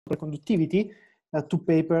superconductivity, two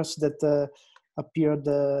papers that appeared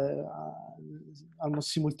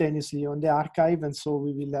almost simultaneously on the archive, and so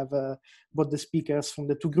we will have both the speakers from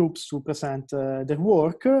the two groups to present their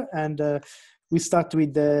work. And we start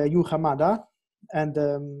with you, Hamada, and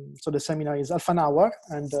so the seminar is half an hour,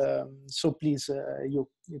 and so please, you,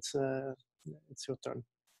 it's your turn.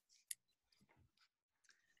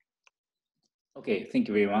 Okay, thank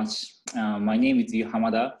you very much. My name is Yu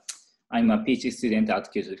Hamada. I'm a PhD student at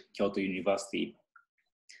Kyoto University.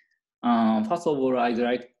 First of all, I'd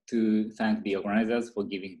like to thank the organizers for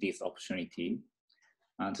giving this opportunity.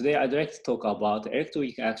 Today, I'd like to talk about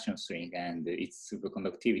electroweak action string and its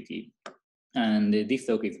superconductivity. And this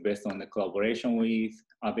talk is based on the collaboration with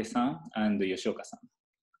Abe-san and Yoshioka-san.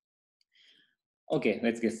 Okay,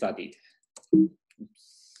 let's get started.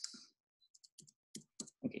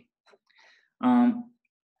 Okay.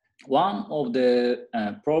 One of the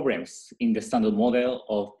problems in the standard model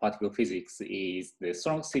of particle physics is the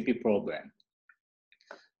strong CP problem.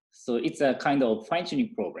 So it's a kind of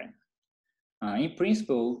fine-tuning problem. In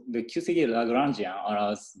principle, the QCD Lagrangian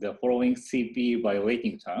allows the following CP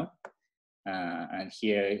violating term. And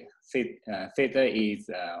here, theta is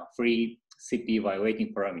a free CP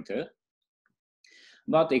violating parameter.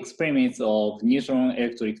 But experiments of neutron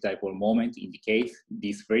electric dipole moment indicate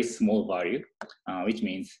this very small value, which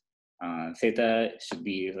means theta should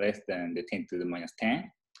be less than the 10 to the minus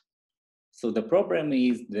 10. So the problem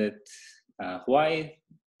is that why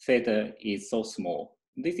theta is so small.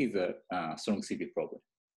 This is a strong CP problem.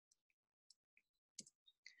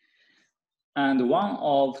 And one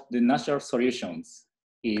of the natural solutions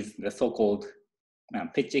is the so-called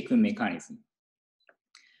Peccei-Kun mechanism,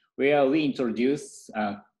 where we introduce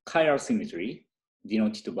chiral symmetry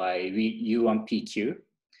denoted by U1PQ.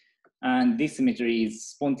 And this symmetry is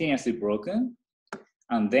spontaneously broken.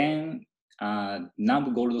 And then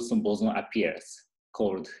Nabb-Goldstone boson appears,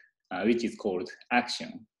 which is called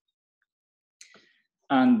Axion.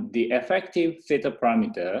 And the effective theta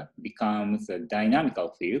parameter becomes a dynamical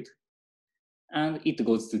field, and it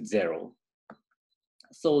goes to 0.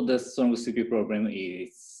 So the strong CP problem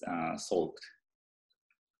is solved.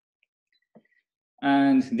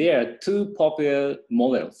 And there are two popular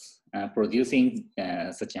models producing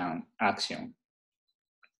such an action.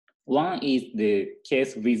 One is the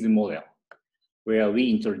case-width model, where we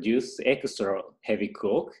introduce extra heavy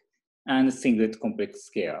clock and singlet complex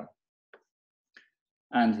scale.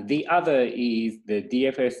 And the other is the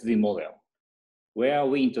DFSZ model, where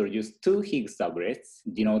we introduce two Higgs doublets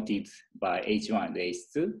denoted by H1 and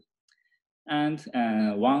H2,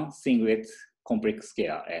 and one singlet complex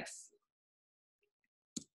scale S.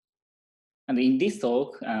 And in this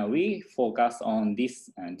talk, we focus on this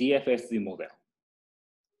DFSZ model.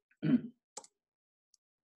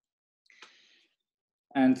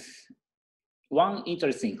 And one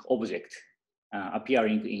interesting object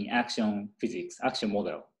appearing in action physics, action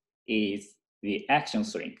model, is the action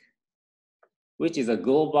string, which is a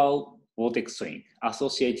global vortex string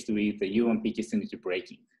associated with the U1PQ symmetry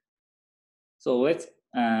breaking. So let's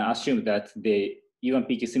assume that the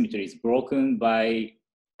U1PQ symmetry is broken by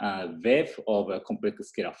a wave of a complex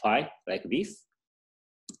scale phi, like this.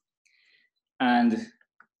 And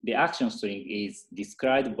the action string is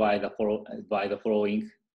described by the following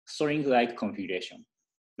string-like configuration,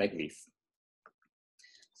 like this.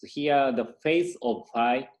 So here, the phase of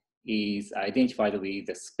phi is identified with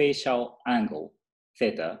the spatial angle,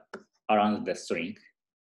 theta, around the string.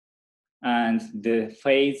 And the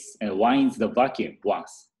phase winds the vacuum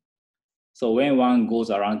once. So when one goes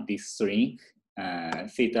around this string,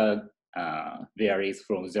 theta varies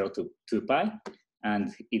from 0 to 2 pi,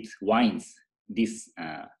 and it winds this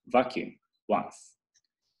vacuum once.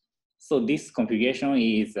 So this configuration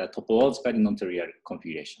is a topologically non-trivial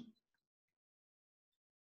configuration.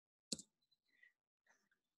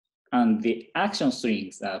 And the action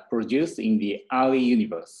strings are produced in the early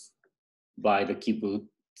universe by the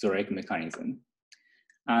Kippur-Zorek mechanism.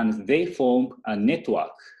 And they form a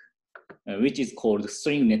network, which is called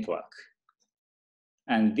string network.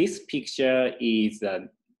 And this picture is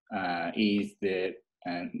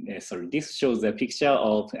this shows a picture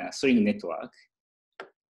of a string network.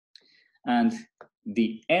 And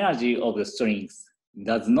the energy of the strings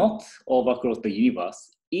does not overcross the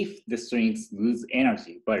universe if the strings lose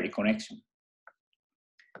energy by reconnection.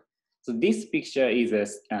 So this picture is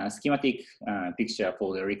a schematic picture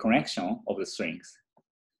for the reconnection of the strings.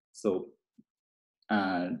 So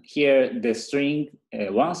here the string,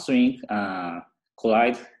 one string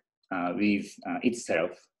collides with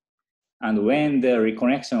itself. And when the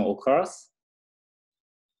reconnection occurs,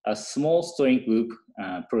 a small string loop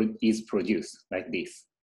is produced like this.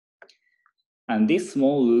 And this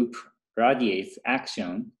small loop radiates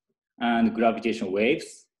action and gravitational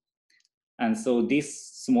waves. And so this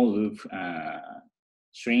small loop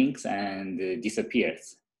shrinks and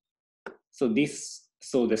disappears. So the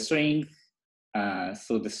string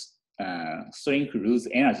string loses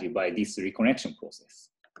energy by this reconnection process.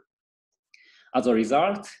 As a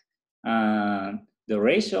result, the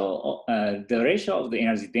ratio of the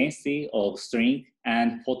energy density of string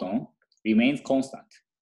and photon remains constant.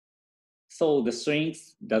 So the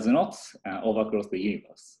strings does not overcross the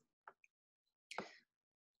universe.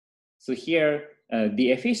 So here,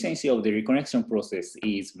 the efficiency of the reconnection process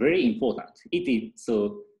is very important.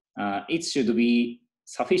 It should be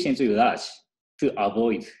sufficiently large to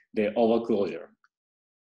avoid the overclosure.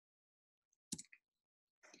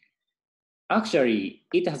 Actually,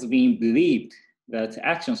 it has been believed that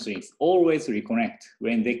action strings always reconnect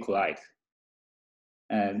when they collide.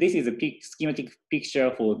 This is a schematic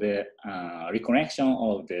picture for the reconnection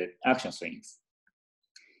of the action strings.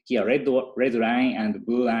 Here, red line and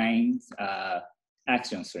blue lines are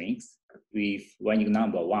action strings with winding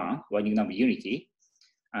number 1, winding number unity.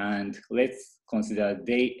 And let's consider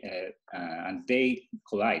they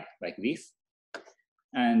collide like this.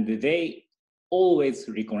 And they always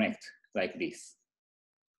reconnect like this.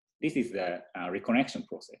 This is the reconnection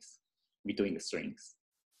process between the strings.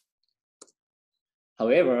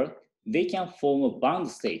 However, they can form a bound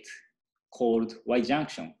state called Y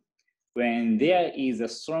junction when there is a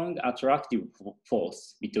strong attractive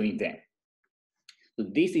force between them. So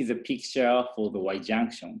this is a picture for the Y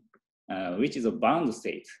junction, which is a bound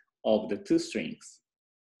state of the two strings.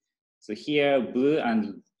 So here, blue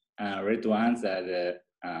and red ones are the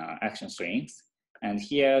action strings. And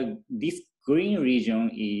here, this green region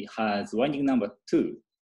has winding number 2.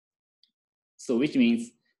 So which means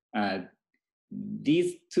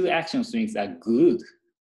these two action strings are glued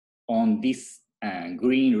on this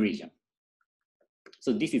green region.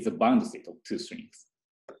 So this is a bound state of two strings.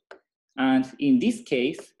 And in this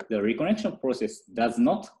case, the reconnection process does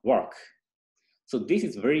not work. So this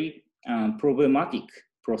is very problematic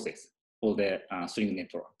process for the string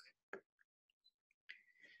network.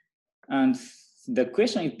 And the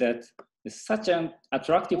question is that such an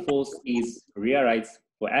attractive force is realized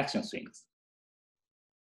for action strings.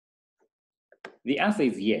 The answer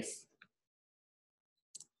is yes.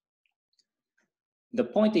 The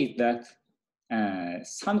point is that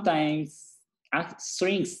sometimes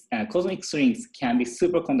cosmic strings can be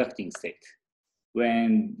superconducting state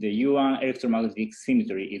when the U1 electromagnetic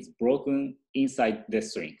symmetry is broken inside the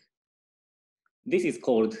string. This is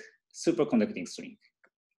called superconducting string.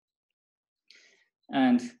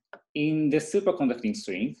 And in the superconducting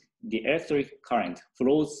string, the electric current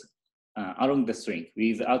flows along the string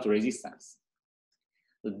without resistance.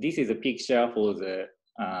 So this is a picture for the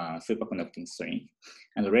superconducting string.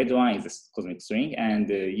 And the red one is the cosmic string, and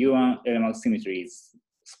the U1 element symmetry is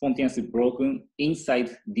spontaneously broken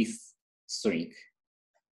inside this string.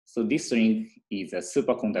 So this string is a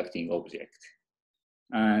superconducting object.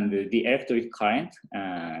 And the electric current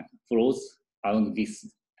flows along this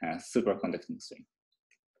superconducting string.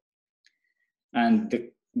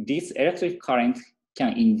 And this electric current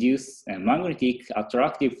can induce a magnetic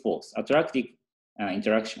attractive force, attractive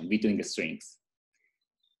interaction between the strings,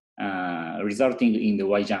 resulting in the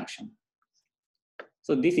Y junction.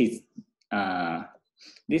 So this is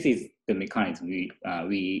the mechanism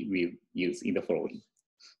we use in the following.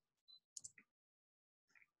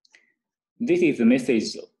 This is the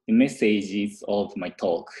messages of my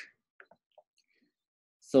talk.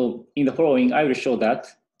 So in the following, I will show that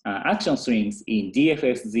action strings in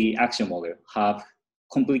DFSZ action model have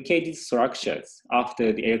complicated structures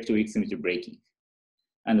after the electroweak symmetry breaking.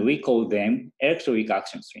 And we call them electroweak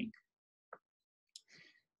action string.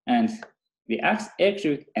 And the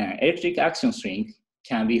electric action string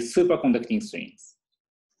can be superconducting strings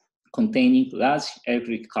containing large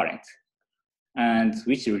electric current, and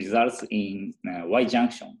which results in Y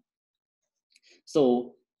junction.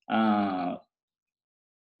 So the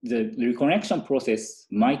reconnection process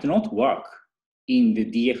might not work in the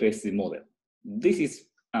DFSZ model. This is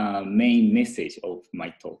main message of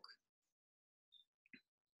my talk.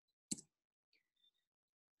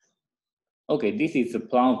 Okay, this is the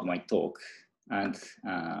plan of my talk, and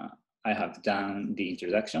I have done the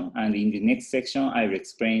introduction. And in the next section, I will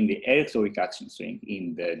explain the electroweak action string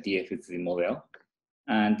in the DFSZ model.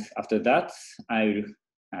 And after that, I will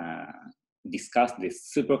discuss the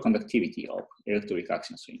superconductivity of electroweak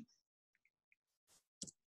action string.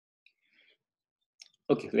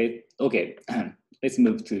 Okay, let's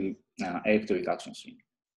move to electroweak action string.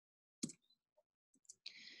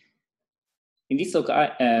 In this talk,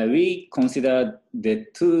 we consider the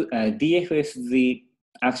two DFSZ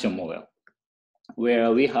action model, where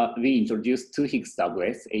we introduce two Higgs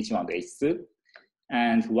doublets, H1 and H2,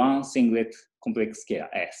 and one singlet complex scalar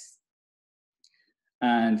S.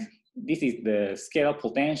 And this is the scalar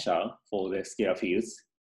potential for the scalar fields.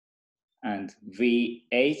 And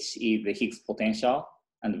VH is the Higgs potential,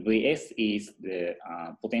 and Vs is the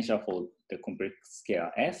potential for the complex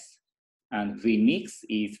scalar S. And Vmix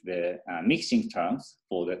is the mixing terms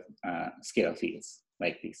for the scalar fields,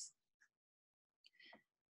 like this.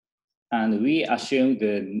 And we assume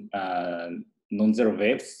the non-zero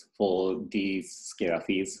waves for these scalar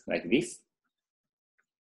fields, like this.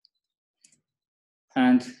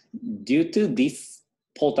 And due to this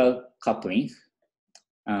total coupling,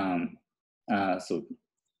 so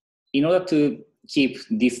in order to keep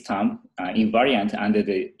this term invariant under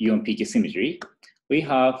the UMPQ symmetry, we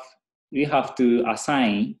have to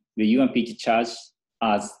assign the UMPQ charge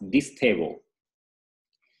as this table.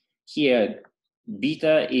 Here,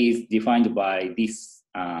 beta is defined by this,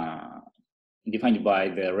 defined by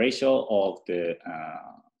the ratio of the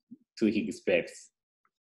two Higgs waves.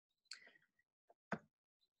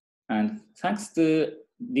 And thanks to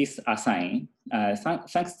this assignment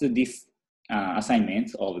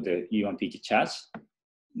of the UMPQ charge,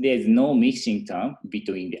 there is no mixing term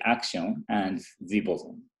between the axion and Z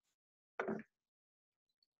boson.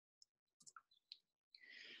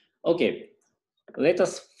 Okay, let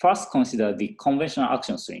us first consider the conventional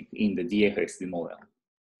action string in the DFSZ model.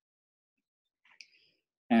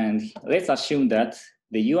 And let's assume that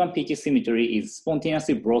the UMPQ symmetry is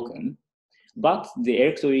spontaneously broken, but the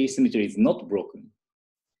electroweak symmetry is not broken.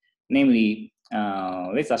 Namely,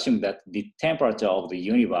 let's assume that the temperature of the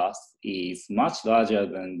universe is much larger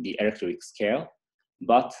than the electroweak scale,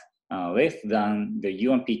 but less than the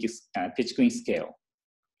UMPQ pitch-queen scale.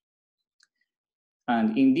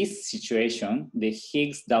 And in this situation, the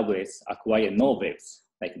Higgs doublets acquire no waves,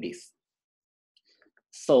 like this.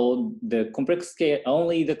 So the complex scale,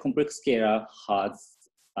 only the complex scalar has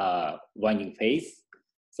a winding phase.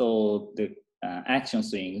 So the action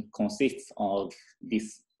string consists of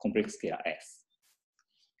this complex scalar S.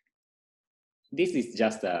 This is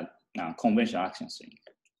just a conventional action string.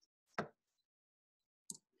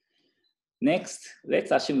 Next,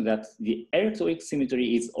 let's assume that the electroweak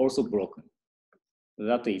symmetry is also broken.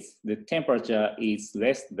 That is, the temperature is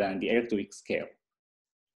less than the electroweak scale.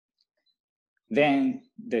 Then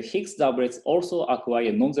the Higgs doublets also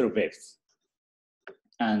acquire non-zero waves.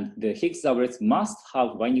 And the Higgs doublets must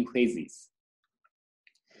have winding phases.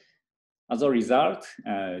 As a result,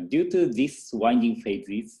 due to these winding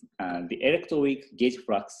phases, the electroweak gauge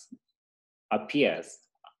flux appears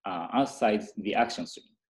outside the action string.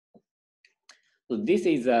 So this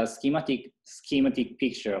is a schematic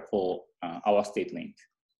picture for our statement.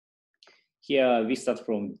 Here we start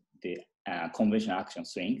from the conventional action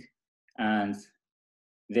string, and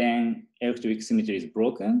then electroweak symmetry is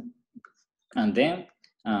broken, and then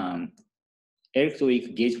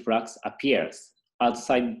electroweak gauge flux appears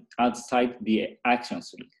outside the action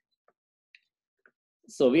string.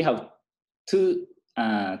 So we have two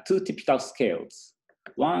typical scales.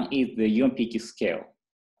 One is the UMPQ scale.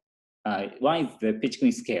 One is the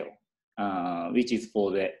pitch-queen scale, which is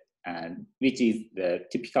the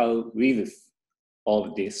typical width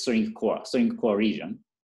of the string core region,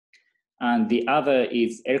 and the other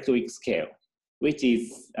is electroweak scale, which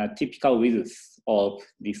is a typical width of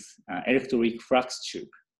this electroweak flux tube.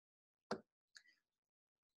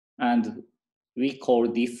 And we call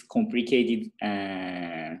this complicated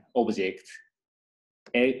object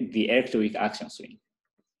the electroweak action string.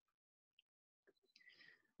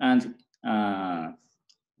 And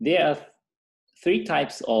there are three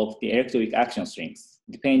types of the electroweak action strings,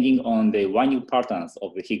 depending on the winding patterns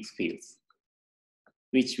of the Higgs fields,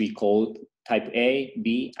 which we call type A,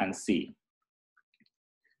 B, and C.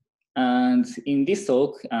 And in this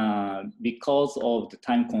talk, because of the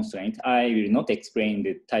time constraint, I will not explain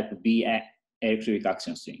the type B electroweak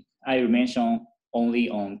action string. I will mention only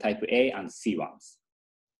on type A and C ones.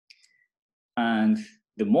 And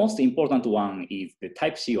the most important one is the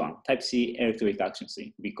type C one, type C electroweak action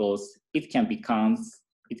string, because it can become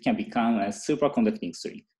a superconducting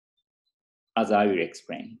string, as I will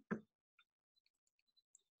explain.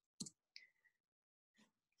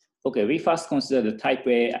 Okay, we first consider the type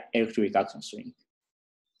A electroweak action string,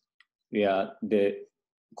 where the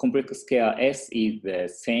complex scalar S is the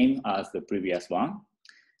same as the previous one.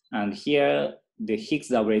 And here, the Higgs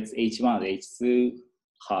doublets H1 and H2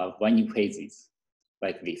 have winding phases,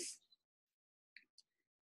 like this.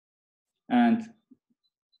 And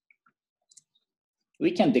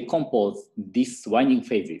we can decompose these winding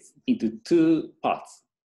phases into two parts.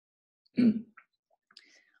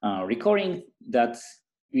 Recalling that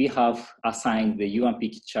we have assigned the U1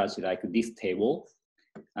 peak charge like this table,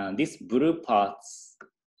 this blue parts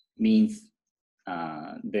means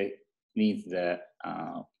the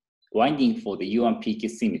winding for the U1 peak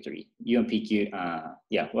symmetry. U1 peak,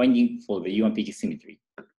 winding for the U1 peak symmetry.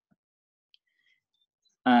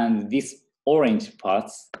 And these orange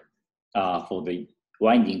parts for the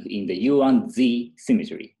winding in the U1Z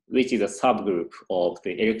symmetry, which is a subgroup of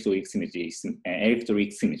the electroweak symmetry.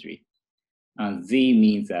 And Z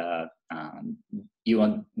means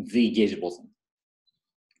U1Z gauge boson.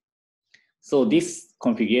 So this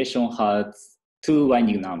configuration has two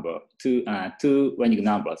winding numbers.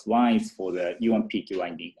 One is for the U1 peak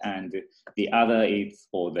winding, and the other is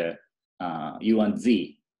for the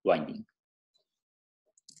U1Z winding.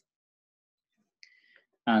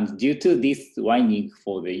 And due to this winding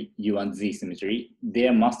for the U1Z symmetry,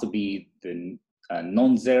 there must be the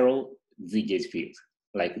non-zero Z gauge field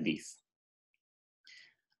like this.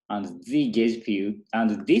 And Z gauge field,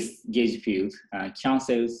 and this gauge field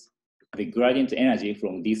cancels the gradient energy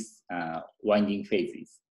from these winding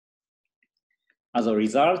phases. As a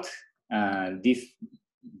result, this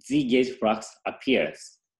Z gauge flux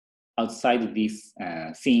appears outside this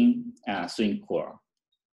thin string core.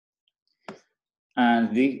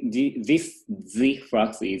 And this Z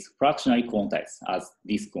flux is fractionally quantized as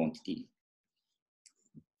this quantity.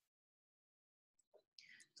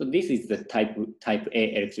 So this is the type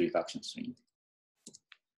A electroweak action string.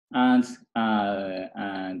 And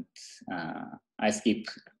I skip,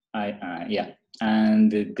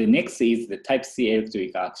 And the next is the type C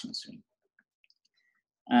electroweak action string.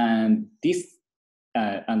 And this,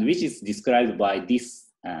 and which is described by this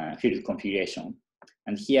field configuration.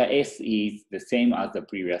 And here S is the same as the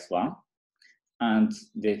previous one. And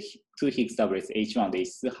the two Higgs doublets H1 and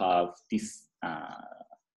H2 have this,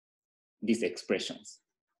 these expressions.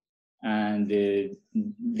 And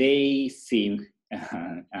they seem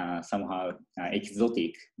somehow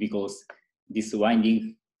exotic because this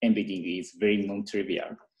winding embedding is very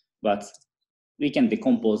non-trivial. But we can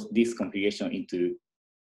decompose this configuration into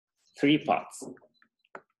three parts.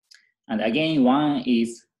 And again, one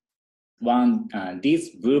is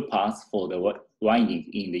these blue parts for the winding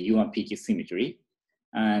in the U1 peak symmetry,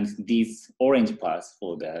 and these orange parts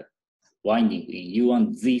for the winding in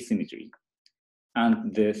U1Z symmetry.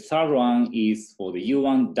 And the third one is for the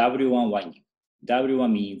U1 W1 winding.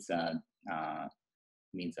 W1 means a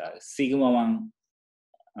sigma 1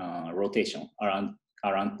 rotation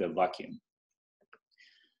around the vacuum.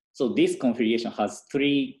 So this configuration has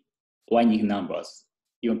three winding numbers: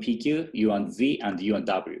 U1 PQ, U1 Z, and U1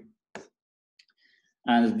 W.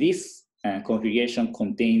 And this configuration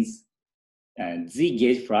contains Z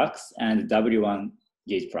gauge flux and W1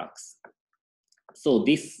 gauge flux. So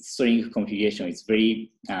this string configuration is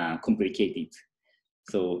very complicated.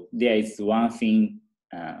 So there is one thin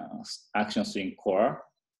action string core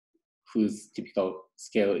whose typical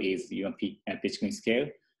scale is U1 pitch scale,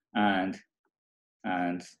 and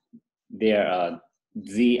there are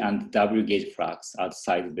Z and W gauge flux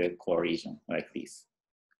outside the core region like this.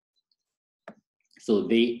 So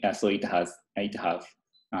it has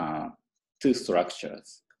two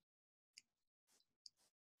structures.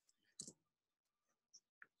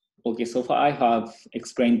 Okay, so far I have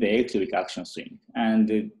explained the electroweak action string,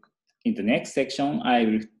 and in the next section I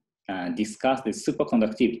will discuss the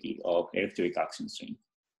superconductivity of electroweak action string.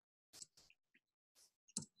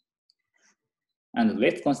 And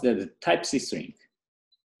let's consider the type C string.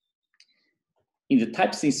 In the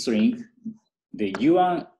type C string, the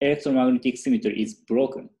U1 electromagnetic symmetry is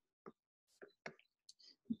broken.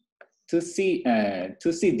 To see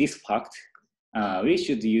this fact, we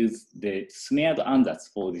should use the smeared ansatz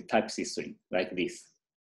for the type C string like this.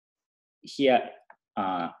 Here,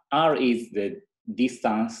 R is the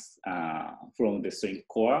distance from the string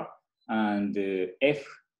core, and F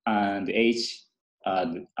and H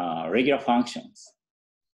are regular functions.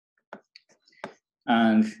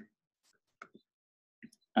 And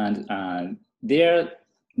their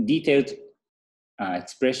detailed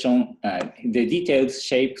expression, the detailed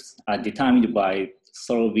shapes are determined by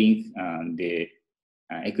solving the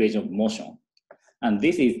equation of motion. And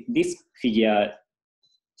this figure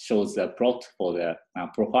shows the plot for the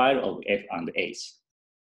profile of F and H.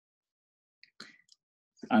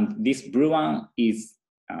 And this blue one is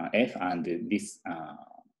F, and this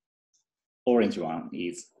orange one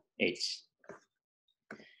is H.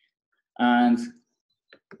 And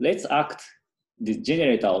let's act the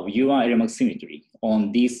generator of U1 element symmetry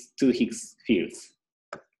on these two Higgs fields.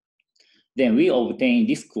 then we obtain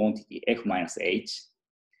this quantity F minus H,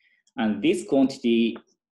 and this quantity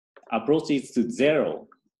approaches to 0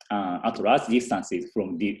 at large distances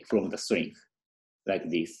from the string, like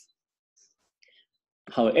this.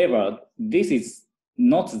 However, this is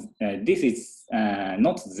not 0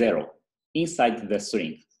 inside the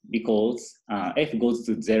string, because F goes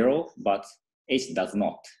to 0, but H does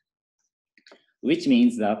not, which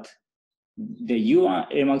means that the U1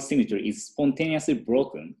 element symmetry is spontaneously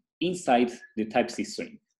broken inside the type C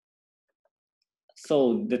string.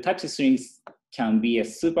 So the type C strings can be a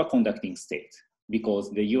superconducting state because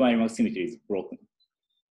the U1 element symmetry is broken.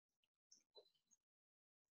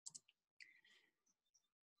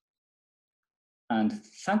 And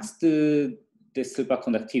thanks to the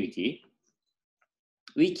superconductivity,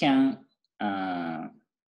 we can,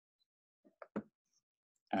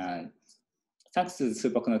 thanks to the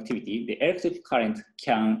superconductivity, the electric current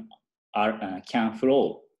can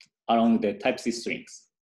flow along the type C strings.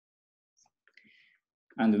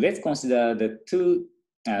 And let's consider the two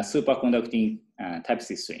superconducting type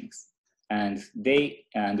C strings. And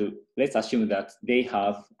let's assume that they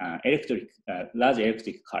have large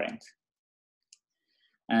electric current.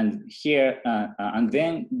 And here, and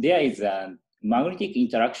then there is a magnetic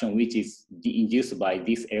interaction which is induced by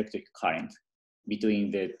this electric current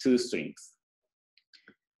between the two strings.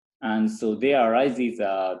 And so there arises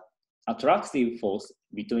an attractive force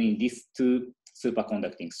between these two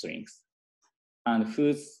superconducting strings, and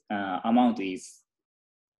whose amount is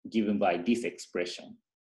given by this expression.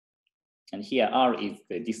 And here R is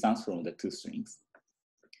the distance from the two strings.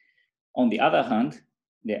 On the other hand,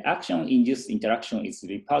 the action-induced interaction is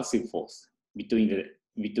repulsive force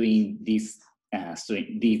between these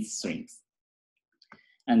strings.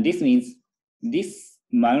 And this means this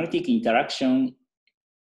magnetic interaction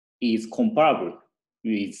is comparable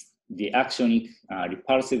with the axionic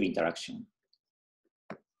repulsive interaction.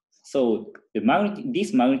 So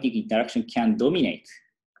this magnetic interaction can dominate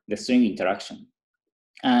the string interaction,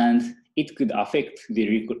 and it could affect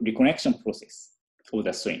the reconnection process of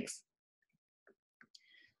the strings.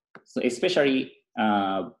 So especially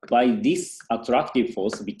by this attractive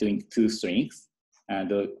force between two strings,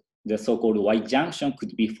 the so-called Y junction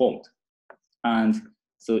could be formed. And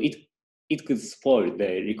so it could spoil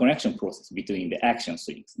the reconnection process between the action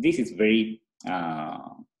strings. This is very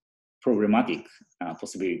problematic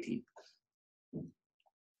possibility.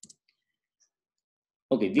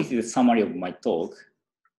 Okay, this is a summary of my talk.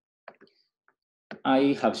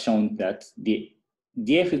 I have shown that the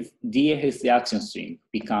DFS action string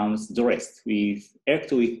becomes dressed with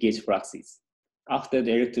electroweak gauge fluxes after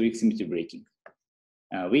the electroweak symmetry breaking.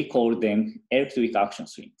 We call them electroweak action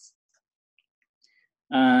strings.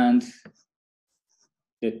 And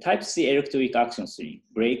the type C electroweak action string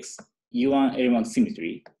breaks U1 element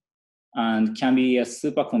symmetry and can be a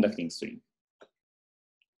superconducting string.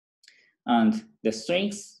 And the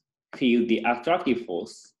strings feel the attractive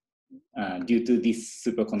force due to this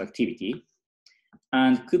superconductivity,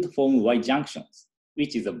 and could form Y junctions,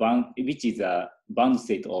 which is a bound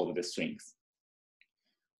state of the strings.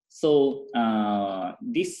 So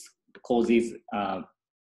this causes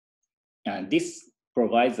this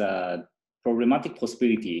provides a problematic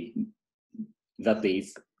possibility, that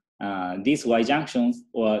is, these Y junctions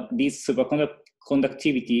or this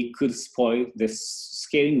superconductivity could spoil the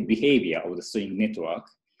scaling behavior of the string network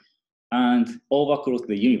and overclock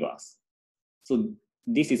the universe. So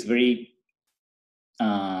this is very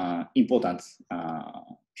important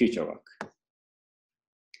future work.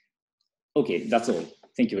 Okay, that's all.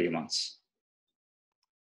 Thank you very much.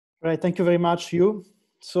 All right, thank you very much, Yu.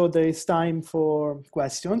 So there is time for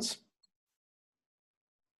questions.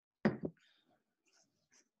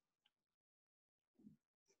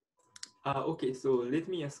 Okay, so let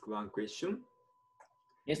me ask one question.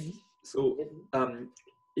 Yes. So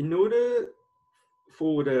in order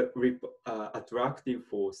for the attractive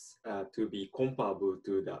force to be comparable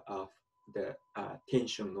to the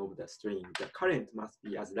tension of the string, the current must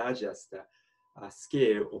be as large as the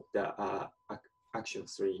scale of the action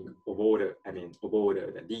string of order,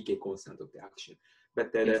 the decay constant of the action.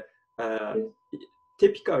 But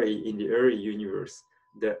typically in the early universe,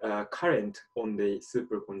 the current on the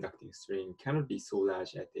superconducting string cannot be so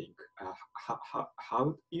large, I think.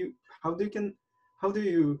 How do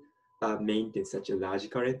you maintain such a large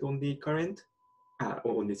current on the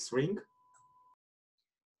string?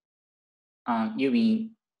 You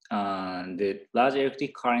mean the large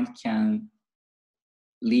electric current can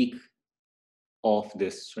leak off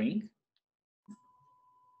the string?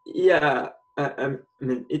 Yeah, I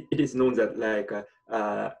mean, it is known that like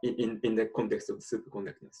in the context of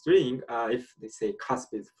superconducting string, if they say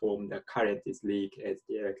cuspid form, the current is leaked as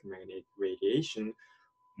the electromagnetic radiation,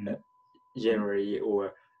 generally,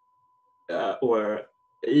 or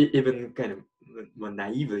even kind of more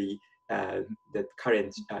naively, that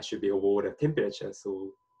current should be over water temperature.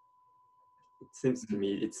 So it seems to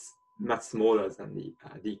me it's much smaller than the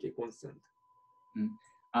decay constant.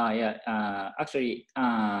 Actually,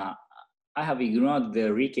 I have ignored the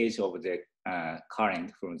leakage of the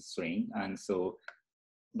current from the string, and so,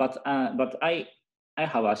 but I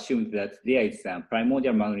have assumed that there is a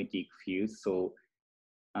primordial magnetic field. So,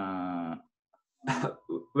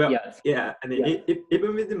 well, yeah, I mean,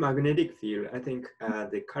 even with the magnetic field, I think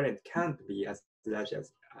the current can't be as large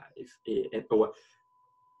as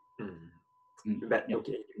but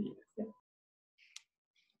okay.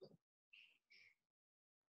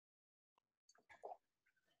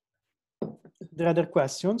 There are other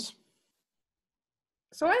questions?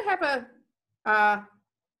 So I have a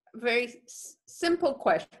very simple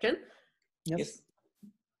question. Yes.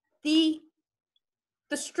 The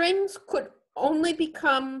strings could only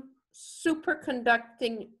become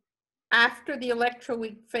superconducting after the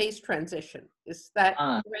electroweak phase transition. Is that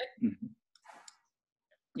correct? Mm-hmm.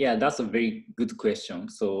 Yeah, that's a very good question.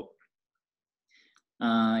 So,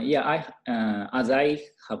 as I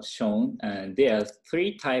have shown, there are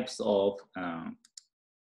 3 types of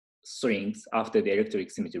strings after the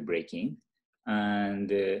electric symmetry breaking, and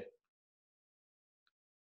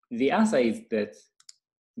the answer is that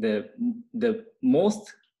the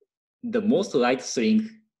most light string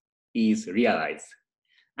is realized.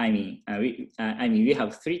 I mean, we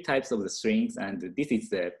have 3 types of the strings, and this is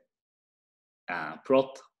the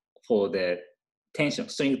plot for the tension,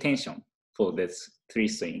 string tension for the 3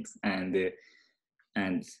 strings, and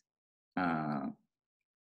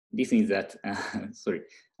this is that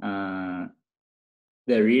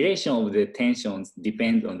the relation of the tensions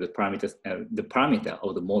depends on the parameters, the parameter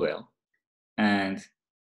of the model, and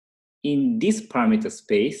in this parameter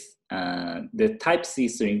space, the type C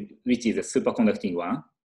string, which is a superconducting one,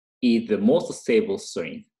 is the most stable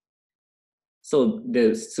string. So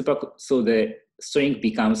the string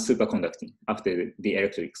becomes superconducting after the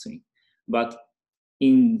electric string. But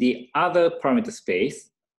in the other parameter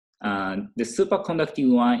space, the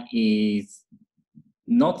superconducting one is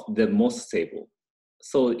not the most stable.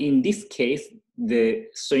 So in this case, the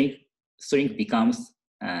string becomes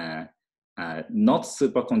not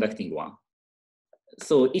superconducting one.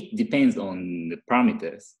 So it depends on the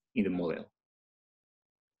parameters in the model.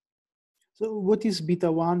 So what is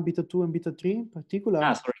beta 1, beta 2, and beta 3 in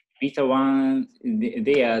particular? Beta 1,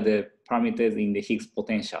 they are the parameters in the Higgs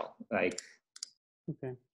potential, like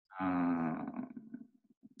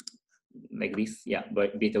like this,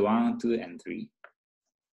 but beta 1, 2, and 3.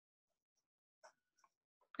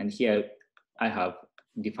 And here I have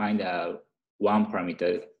defined one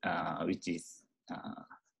parameter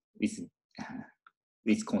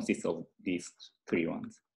which consists of these 3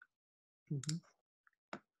 ones. Mm-hmm.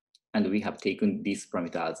 And we have taken this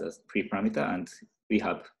parameter as a pre-parameter, and we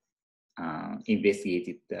have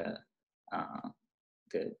investigated the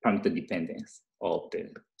parameter dependence of the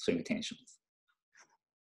string tensions.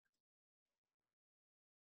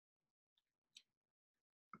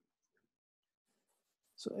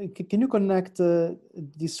 So can you connect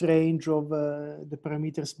this range of the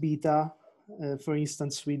parameters beta, for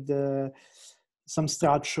instance, with some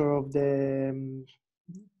structure of the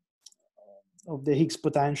Higgs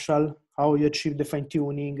potential, how you achieve the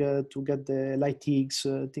fine-tuning to get the light Higgs,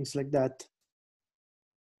 things like that?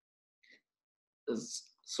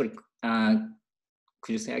 Sorry,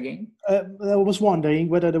 could you say again? I was wondering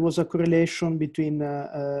whether there was a correlation between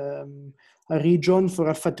a region for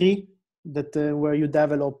alpha 3 that where you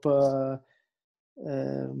develop, for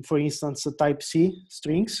instance, type C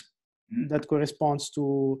strings that corresponds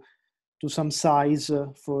to some size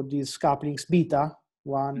for these couplings beta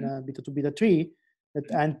 1, beta 2, beta 3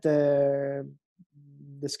 that enter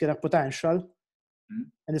the scalar potential.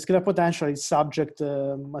 And the scalar potential is subject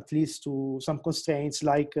at least to some constraints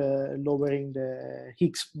like lowering the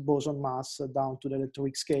Higgs boson mass down to the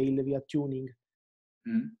electroweak scale via tuning.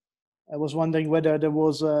 I was wondering whether there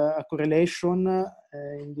was a correlation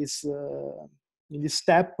in this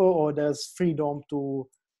step, or there's freedom to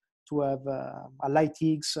have a light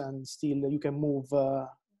Higgs and still you can move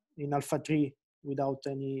in alpha 3 without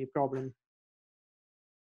any problem.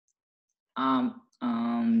 I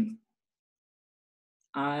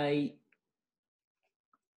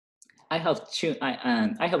have tuned.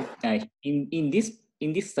 I have in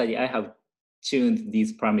this study I have tuned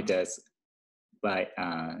these parameters by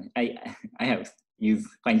I have used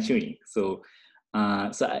fine tuning. So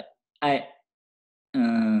So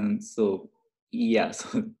so yeah,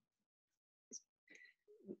 so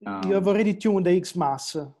you have already tuned the X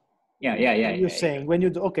mass. Yeah. You're saying when you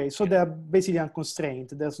do, okay, so they are basically unconstrained.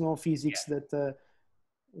 There's no physics that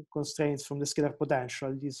constraints from the scalar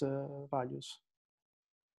potential these values.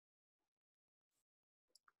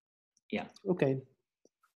 Yeah. Okay.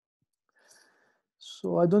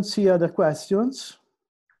 So I don't see other questions.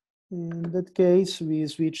 In that case, we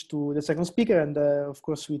switch to the second speaker, and of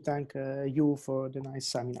course, we thank you for the nice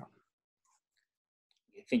seminar.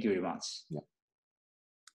 Thank you very much. Yeah.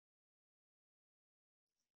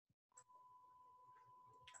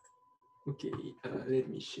 Okay, let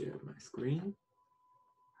me share my screen.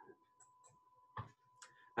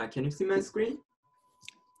 Can you see my screen?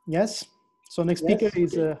 Yes. So next speaker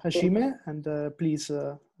is Okay. Hashime, and please,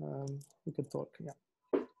 you can talk. Yeah.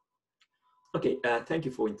 Okay, thank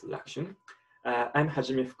you for introduction. I'm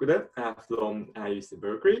Hajime Fukada from UC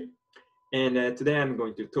Berkeley, and today I'm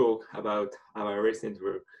going to talk about our recent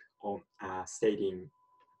work on stating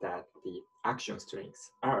that the action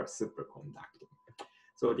strings are superconducting.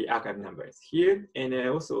 So the archive number is here, and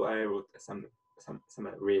also I wrote some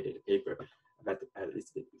related paper, but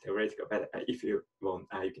it's a bit theoretical. But if you want,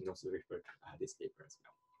 you can also refer to this paper as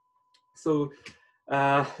well. So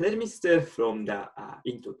let me start from the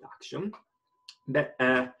introduction. But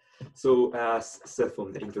start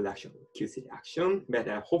from the introduction of QCD action. But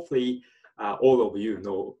hopefully, all of you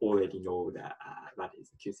already know that what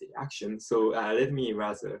is QCD action. So let me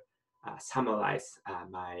rather summarize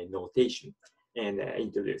my notation and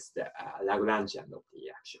introduce the Lagrangian of the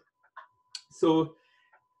action. So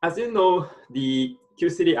as you know, the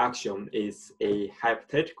QCD action is a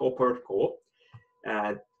hypothetical particle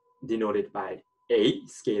denoted by A,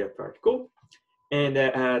 scalar particle. And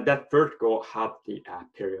that particle have the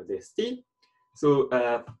periodicity. So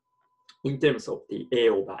in terms of the A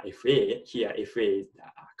over FA, here FA is the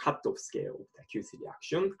cutoff scale of the QCD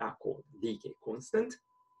action called decay constant.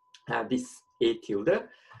 This A tilde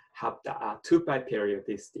have the 2 pi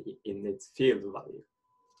periodicity in its field value.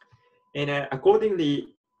 And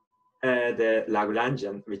accordingly, the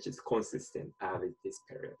Lagrangian, which is consistent with this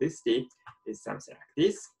periodicity, is something like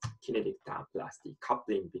this: kinetic term plus the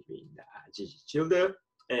coupling between the GG tilde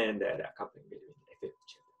and the coupling between the FF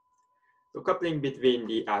tilde. So coupling between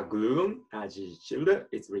the gluon GG tilde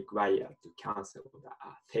is required to cancel the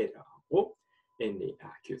theta O in the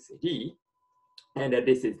QCD. And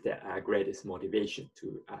this is the greatest motivation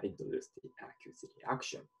to introduce the QCD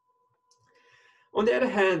action. On the other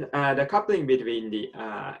hand, the coupling between the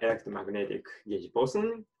electromagnetic gauge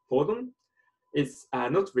boson is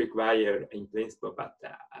not required in principle, but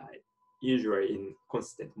usually in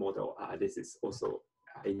constant model, this is also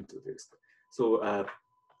introduced. So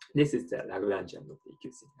this is the Lagrangian of the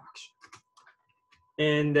QCD action.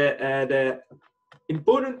 And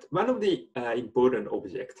one of the important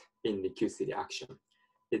objects in the QCD action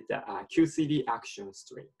is the QCD action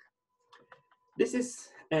string. This is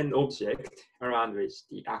an object around which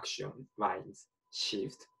the action lines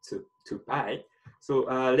shift to 2 pi. So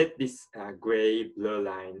let this gray blur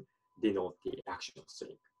line denote the action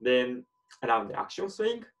string. Then around the action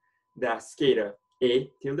string, the scalar A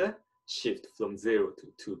tilde shift from 0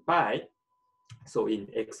 to 2 pi. So in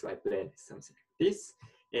XY plane, it's something like this.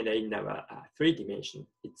 And in our 3 dimension,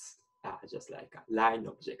 it's just like a line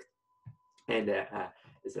object. And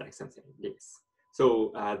it's like something like this.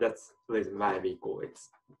 So that's the reason why we call it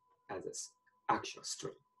as an action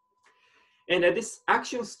string. And this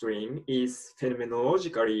action string is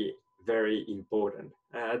phenomenologically very important.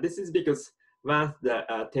 This is because once the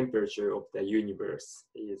temperature of the universe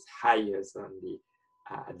is higher than the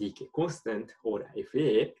decay constant, or the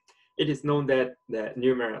FA, it is known that the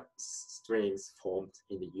numerous strings formed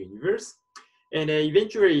in the universe. And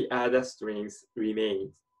eventually, the strings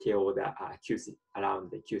remain till the around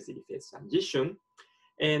the QCD phase transition,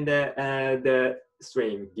 and the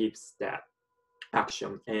string gives that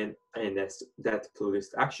action, and that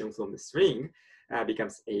produced action from the string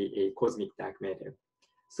becomes a cosmic dark matter.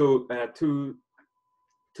 So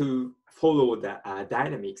to follow the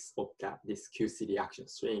dynamics of this QCD action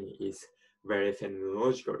string is very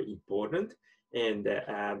phenomenologically important, and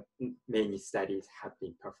many studies have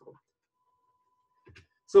been performed.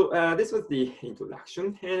 So this was the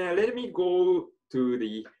introduction, and let me go to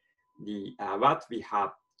the what we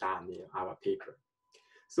have done in our paper.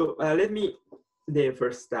 So let me then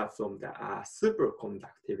first start from the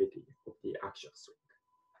superconductivity of the action string.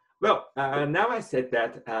 Well, now I said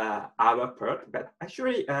that our part, but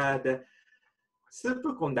actually the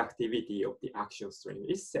superconductivity of the action string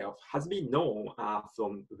itself has been known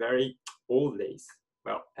from very old days.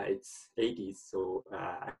 well, it's 80s, so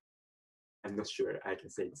I'm not sure I can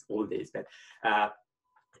say it's all days, but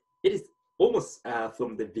it is almost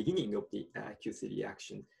from the beginning of the QCD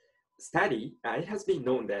action study. It has been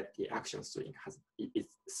known that the action string is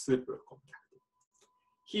superconducting.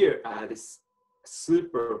 Here, this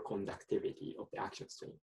superconductivity of the action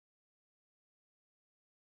string.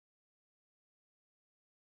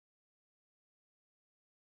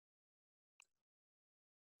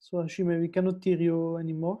 So Hashime, we cannot hear you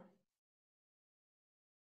anymore.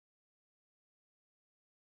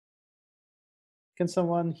 Can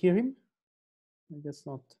someone hear him? I guess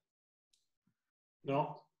not.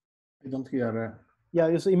 No, I don't hear. Yeah,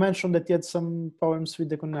 you mentioned that he had some problems with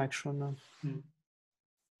the connection.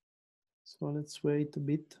 So let's wait a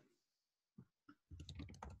bit.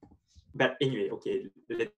 But anyway, okay,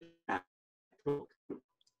 let's talk.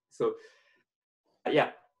 So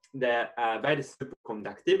yeah, by the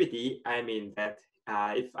superconductivity, I mean that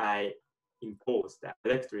if I impose the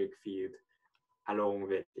electric field along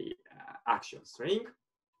with the action string,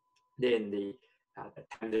 then the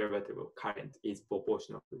time derivative of current is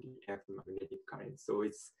proportional to the electromagnetic current. So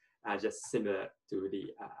it's just similar to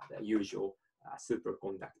the usual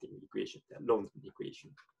superconducting equation, the London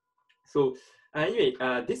equation. So anyway,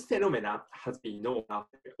 this phenomena has been known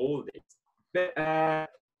after all this. But I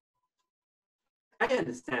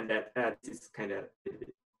understand that this is kind of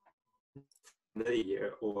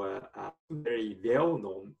familiar or very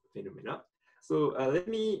well-known phenomena. So let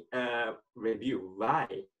me review why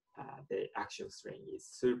the action string is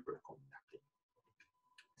superconducting.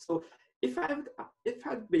 So if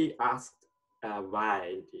I'd be asked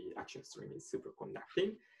why the action string is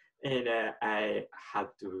superconducting, and I had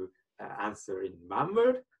to answer in one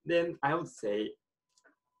word, then I would say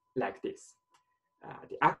like this.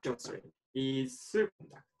 The action string is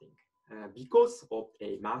superconducting because of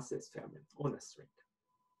a massless fermion on a string.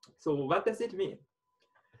 So what does it mean?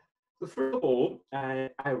 So first of all, I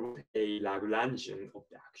wrote a Lagrangian of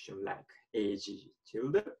the action like AG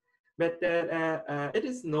tilde, but it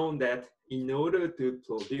is known that in order to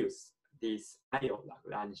produce this ion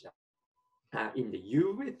Lagrangian in the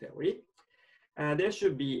UV theory, there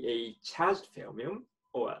should be a charged fermion,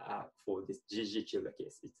 or for this GG tilde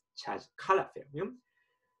case, it's charged color fermion,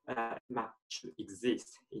 should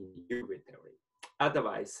exist in the UV theory.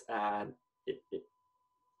 Otherwise,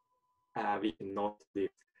 we cannot do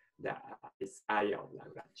this ion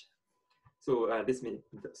Lagrange. So this means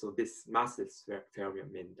this massless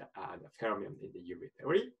fermion means the fermion in the UV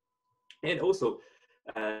theory, and also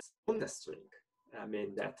on the string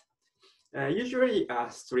mean that usually a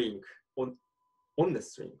string on the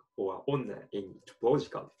string or on the in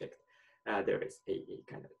topological effect, there is a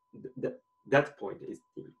kind of that point is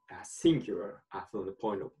the singular from the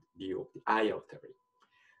point of view of the ion theory.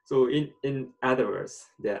 So in other words,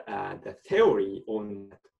 the theory on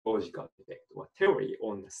the topological effect or theory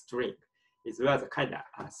on the string is rather kind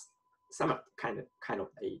of somewhat kind of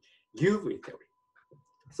a UV theory.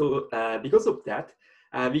 So because of that,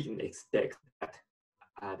 we can expect that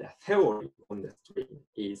the theory on the string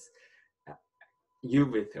is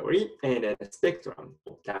UV theory, and the spectrum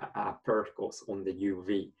of the particles on the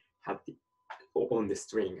UV on the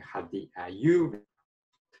string have the UV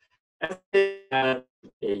as a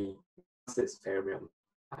massless fermion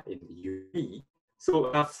in the UV.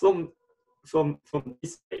 So from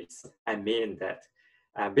this case, I mean that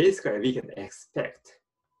basically we can expect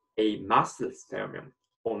a massless fermion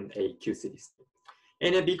on a QCD string.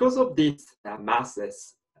 And because of this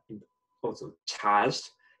massless, also charged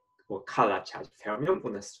or color charged fermion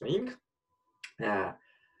on a string,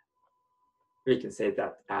 we can say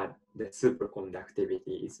that the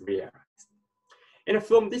superconductivity is realized. And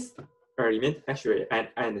from this argument, actually, I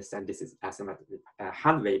understand this is somewhat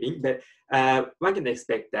hand waving, but one can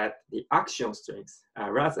expect that the action strings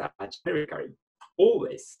are rather generically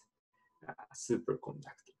always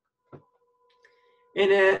superconducting.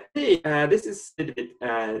 And this is a little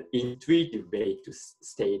bit intuitive way to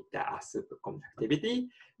state the superconductivity,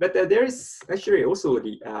 but there is actually also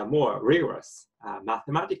the more rigorous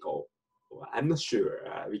mathematical, or I'm not sure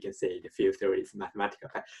we can say the field theory is mathematical,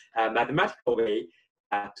 mathematical way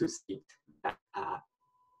to state that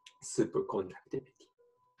superconductivity.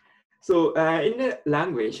 So in the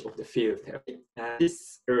language of the field theory,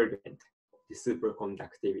 this argument, the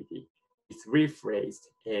superconductivity, is rephrased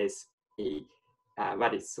as a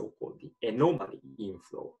what is so-called the anomaly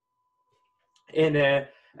inflow. And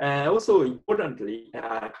also importantly,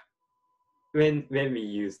 when we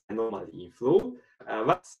use anomaly inflow,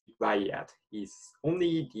 what's required is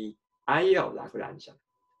only the IL Lagrangian.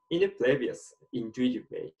 In a previous intuitive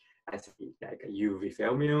way, I see like a UV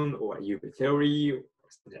fermion or a UV theory or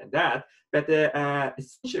something like that. But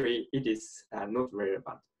essentially, it is not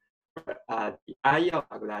relevant. The IR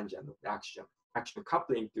Lagrangian of the action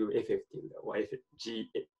coupling to FF tilde or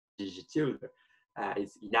GG tilde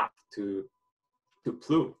is enough to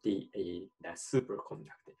prove the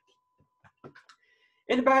superconductivity.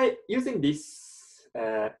 And by using this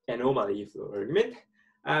anomaly flow argument,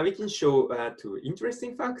 we can show two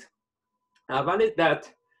interesting facts. One is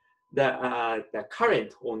that the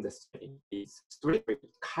current on the string is strictly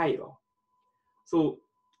chiral. So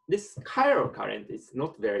this chiral current is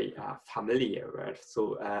not very familiar word.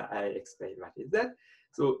 So I explain what is that.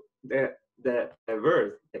 So the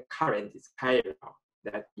word, the current is chiral,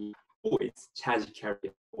 that the always charge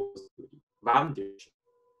carrier goes to the one direction,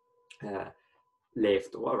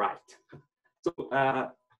 left or right. So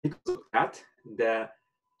because of that, the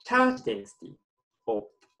charge density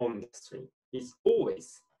on the string is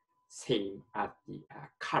always same as the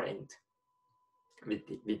current with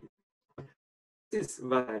this is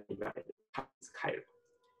what I mean by chiral.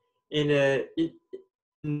 In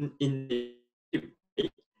the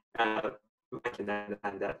I can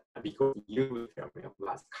understand that because UV fermion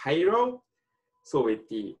was chiral, so with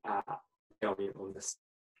the fermion on the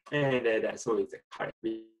and so it's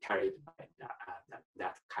carried by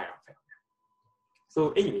that chiral fermion.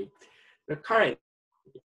 So anyway, the current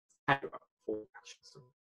is chiral for action string.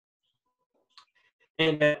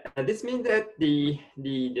 And this means that the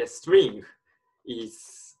string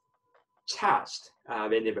is charged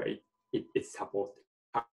whenever it is supported.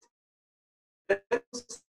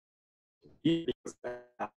 Because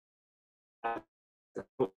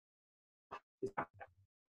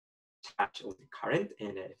charge of the current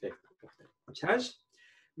and the effect of the charge.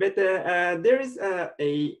 But there is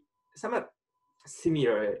a somewhat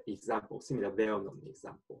similar example, similar well-known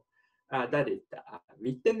example. That is the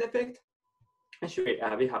Witten effect. Actually,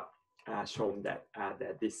 we have shown that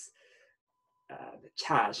this the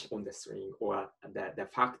charge on the string or the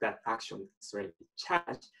fact that action string is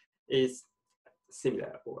charged is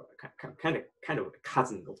similar or kind of a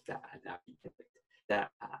cousin of the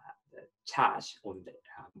charge on the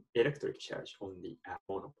electric charge on the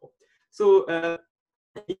monopole. So from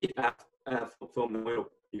the point of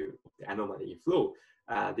view of the anomaly flow,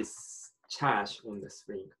 this charge on the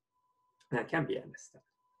string can be understood.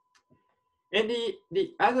 And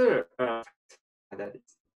the other that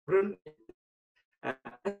is important,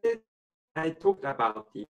 I talked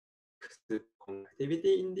about the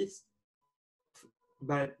superconductivity in this,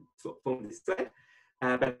 but from this slide.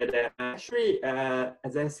 But actually,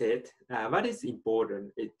 as I said, what is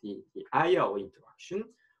important is the IO interaction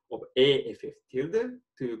of AFF tilde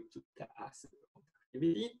to the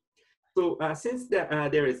superconductivity. So since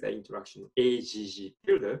there is an interaction AGG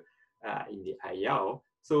tilde in the IO,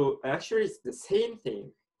 so actually it's the same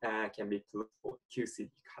thing can be proved for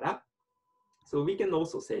QCD kara. So we can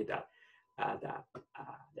also say that the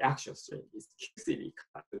action string is QCD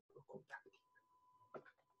kara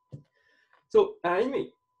superconducting. So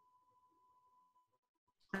anyway,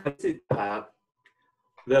 this is a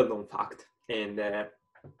well-known fact and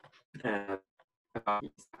about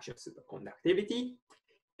action superconductivity.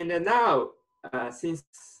 And now, since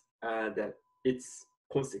its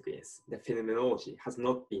consequence, the phenomenology has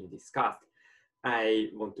not been discussed, I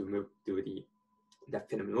want to move to the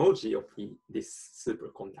phenomenology of this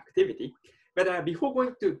superconductivity. But before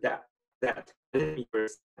going to that, let me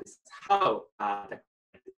first how the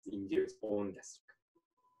is induced on the string.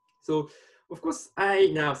 So, of course, I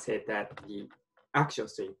now said that the action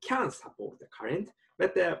string can support the current,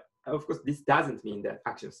 but of course, this doesn't mean that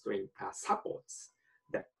action string supports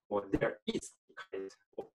that, or there is current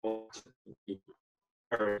of action in the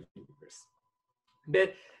early universe.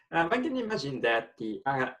 But one can imagine that the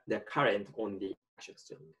current on the action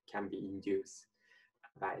string can be induced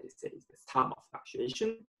by, let's say, the thermal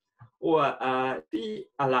fluctuation, or we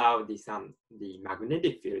allow the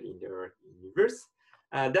magnetic field in the Earth universe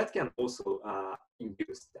that can also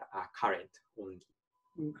induce the current on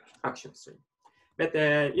the action string. But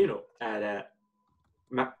the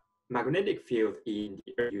magnetic field in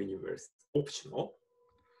the Earth universe is optional.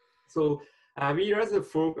 So we rather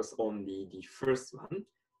focus on the first one,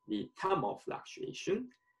 the thermal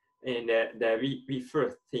fluctuation, and we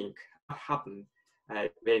first think what happens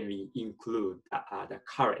when we include the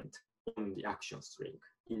current on the action string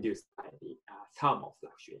induced by the thermal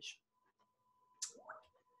fluctuation.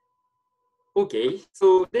 Okay,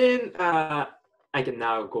 so then I can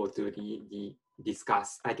now go to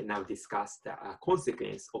I can now discuss the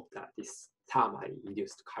consequence of this thermally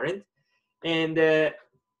induced current. And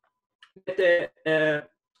of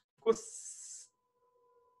course,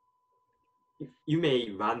 you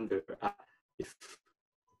may wonder if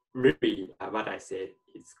really what I said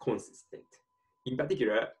is consistent. In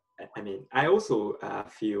particular, I mean, I also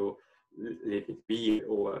feel a little bit weird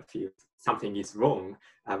or feel something is wrong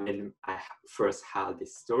when I first heard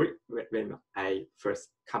this story, when I first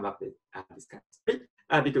come up with this kind of story,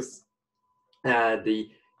 because the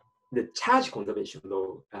charge conservation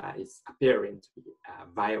law is apparent to be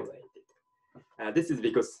violated. This is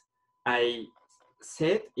because I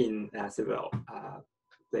said in several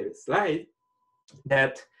previous slides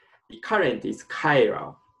that the current is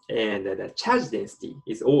chiral and the charge density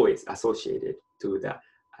is always associated to the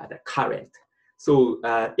current. So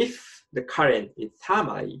if the current is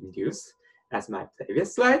thermally induced, as my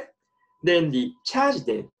previous slide, then the charge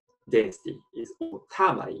density is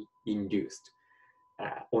thermally induced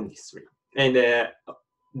on this string. And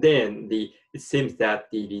then it seems that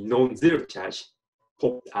the non-zero charge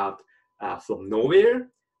popped out from nowhere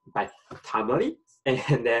by thermally.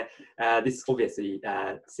 And this obviously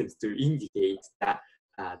seems to indicate that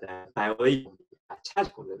the violation of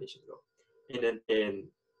charge conservation law. And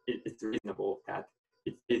then it's reasonable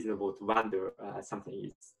to wonder something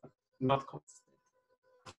is not consistent.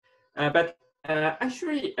 But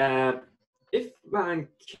actually, if one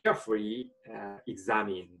carefully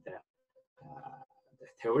examines the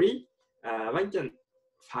theory, one can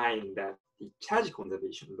find that the charge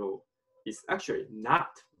conservation law is actually not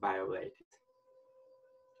violated.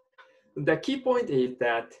 The key point is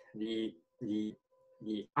that the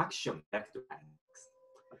action electrodynamics,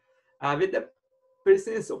 with the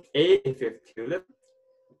presence of AFF theorem,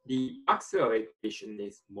 the acceleration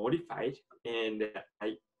is modified and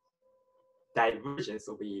divergence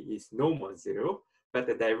of E is no more zero, but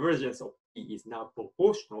the divergence of E is now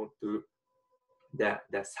proportional to the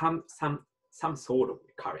some sort of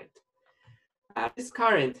current. This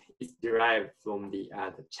current is derived from the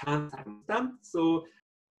Chern-Simons term. So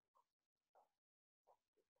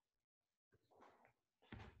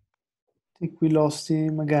I think we lost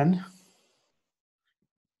him again.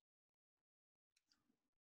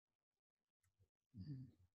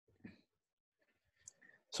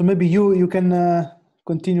 So maybe you can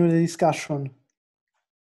continue the discussion.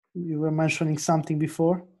 You were mentioning something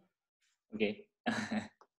before. Okay.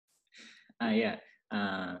 Yeah.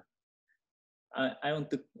 I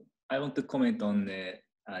want to comment on the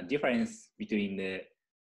difference between the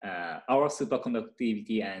our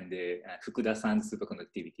superconductivity and Fukuda-san's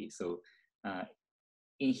superconductivity. So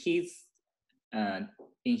in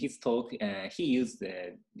his talk, he used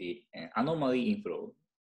the anomaly inflow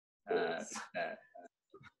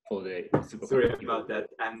for the superconductivity. Sorry about that.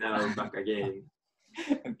 I'm now back again.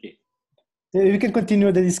 Okay. We can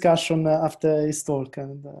continue the discussion after his talk,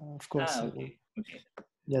 and of course. Okay. Okay.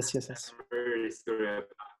 Yes. I'm very sorry about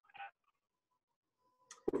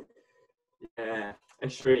that.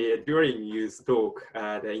 Actually, during his talk,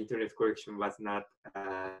 the internet connection was not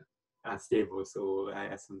unstable, so I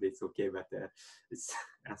assumed it's okay, but it's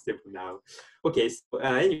unstable now. Okay, so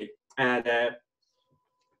anyway, the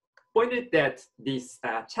point is that this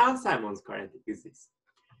Chern-Simons current exists.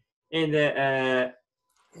 And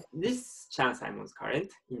this Chern-Simons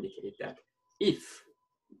current indicates that if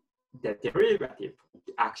the derivative of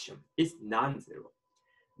the action is non-zero,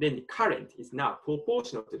 then the current is now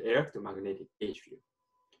proportional to the electromagnetic gauge field.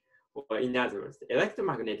 Or in other words, the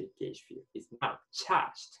electromagnetic gauge field is now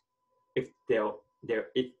charged if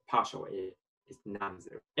its partial A is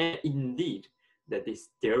non-zero. And indeed, that this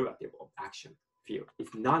derivative of action field is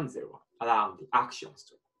non-zero around the action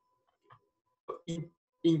string.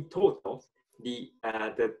 In total, the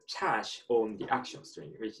charge on the action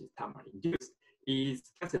string, which is thermally induced, is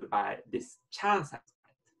cancelled by this Chern-Simons current.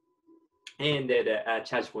 And the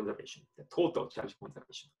charge conservation, the total charge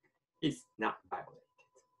conservation, is not violated.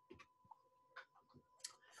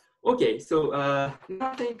 Okay, so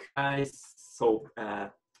now I think I solved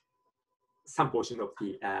some portion of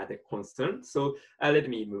the concern. So let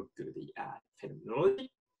me move to the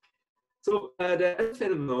phenomenology. So the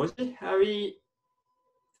phenomenology, we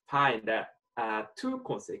find that two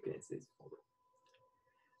consequences follow.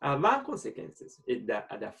 One consequence is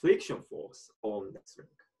the friction force on the string.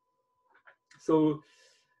 So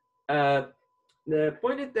the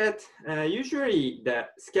point is that usually the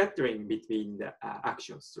scattering between the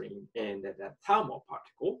action string and the thermal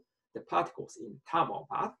particle, the particles in thermal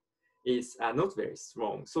path, is not very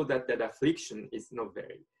strong, so that the friction is not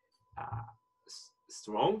very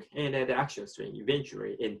strong, and the action string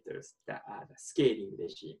eventually enters the scaling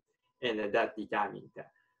regime, and that determines the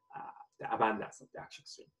abundance of the action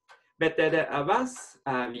string. But once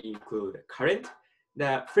we include the current,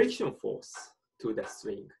 the friction force to the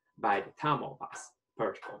string by the thermal path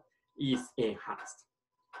particle is enhanced.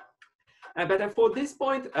 But for this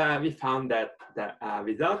point, we found that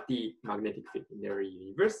without the magnetic field in the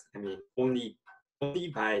universe, I mean only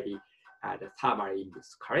by the thermal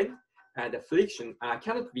induced current, the friction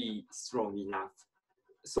cannot be strong enough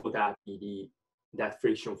so that that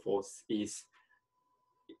friction force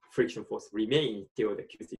remains till the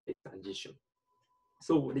QC transition.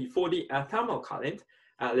 So for the thermal current,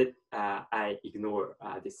 I ignore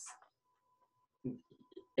this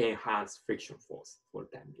enhanced friction force for the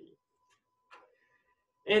time being.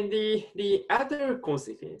 And the other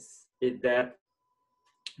consequence is that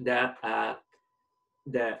the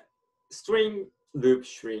string loop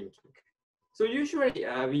shrinking. So usually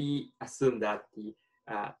we assume that the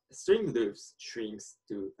string loops shrinks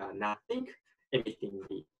to nothing, emitting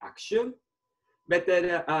the axion. But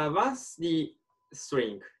once the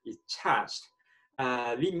string is charged,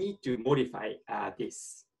 we need to modify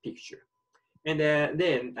this picture. And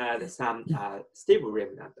then some stable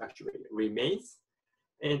remnant actually remains.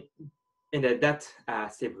 And that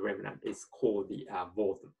stable remnant is called the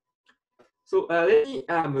Volton. So let me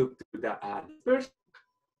move to the first,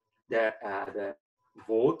 the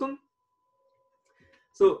Volton.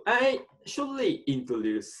 So I shortly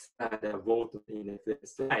introduce the Volton in the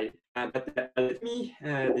slide, but let me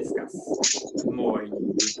discuss more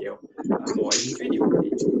in detail, more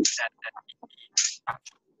intuitively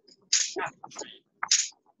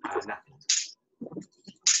nothing.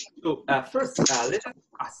 So first, let us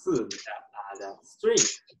assume that the string,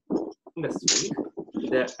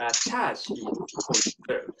 the charge is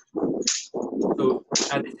conserved. So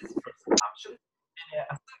this is the first assumption.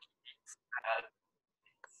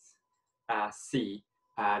 And see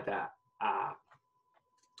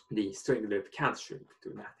the string loop can't shrink to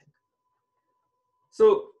nothing.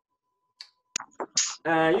 So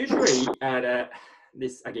usually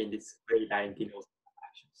this gray line denotes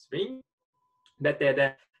action string, but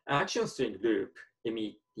the action string loop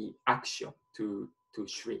emit the axion to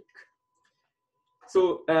shrink.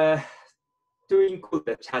 So to include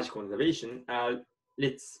the charge conservation,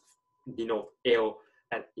 let's denote L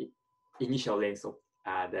at the initial length of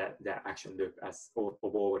the action loop as of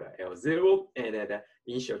order L0, and the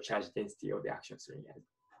initial charge density of the action string as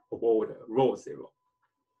of order rho 0.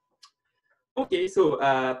 Okay, so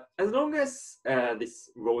as long as this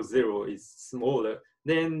rho 0 is smaller,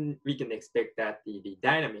 then we can expect that the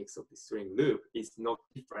dynamics of the string loop is not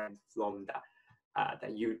different from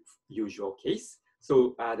the usual case.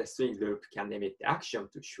 So the string loop can emit the action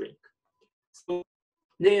to shrink. So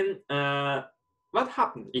then what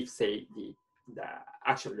happens if, say, the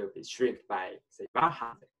action loop is shrink by, say,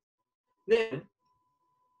 100? Then,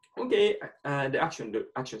 okay, the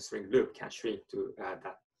action string loop can shrink to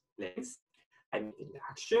that length, emitting the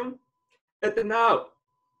action. But now,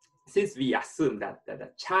 since we assume that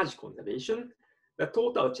the charge conservation, the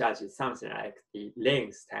total charge is something like the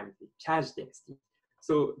length times the charge density.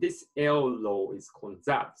 So this L law is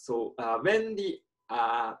conserved. So when the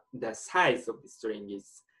size of the string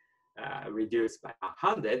is reduced by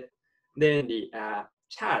 100, then the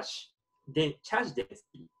charge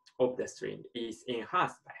density of the string is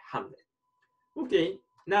enhanced by 100. Okay,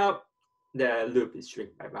 now the loop is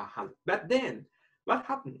shrink by 100. But then what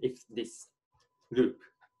happens if this loop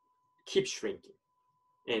keeps shrinking?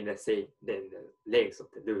 And let's say then the length of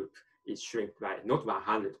the loop is shrink by not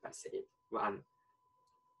 100, but say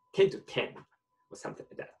 10 to 10 or something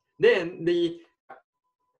like that. Then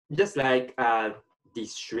just like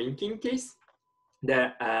this shrinking case,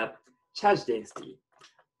 the charge density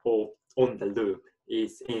on the loop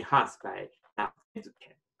is enhanced by 10 to 10.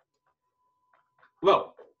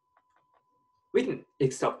 Well, we can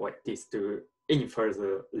extrapolate this to any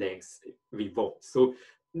further lengths we want. So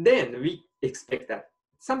then we expect that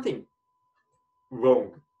something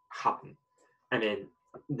wrong happened. I mean,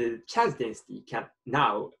 the charge density can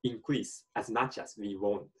now increase as much as we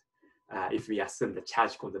want if we assume the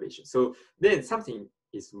charge conservation. So then something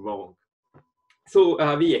is wrong. So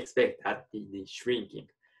we expect that the shrinking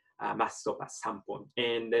must stop at some point,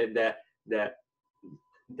 and the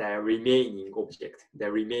remaining object,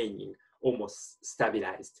 the remaining almost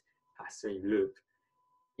stabilized string loop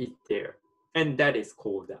is there, and that is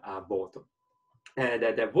called Volton.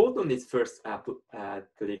 The Volton is first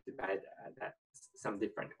predicted by some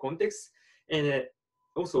different contexts, and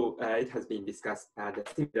also it has been discussed the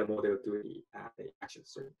similar model to the action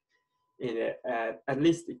string. And at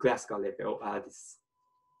least the classical level,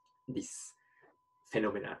 this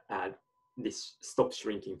phenomena, this stop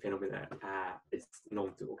shrinking phenomena is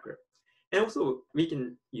known to occur. And also we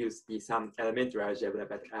can use some elementary algebra,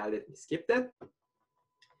 but let me skip that.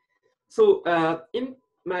 So in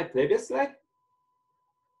my previous slide,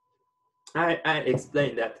 I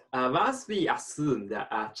explained that once we assume the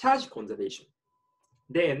charge conservation,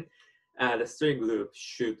 then the string loop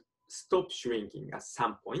should stop shrinking at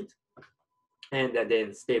some point, and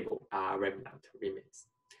then stable remnant remains.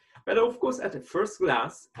 But of course, at the first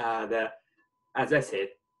glance, as I said,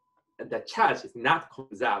 the charge is not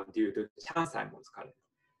conserved due to Chern-Simons current.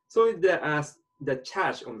 So the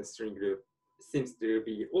charge on the string loop seems to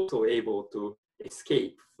be also able to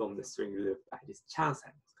escape from the string loop by this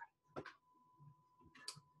Chern-Simons current.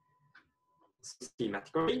 So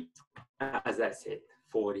schematically, as I said,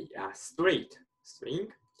 for the straight string,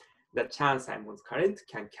 the Chern-Simons current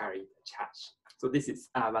can carry the charge. So this is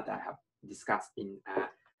what I have discussed in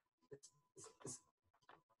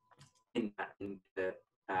the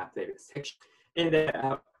previous section. And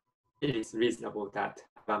it is reasonable that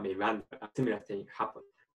one may wonder a similar thing happen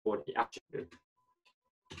for the Axion loop.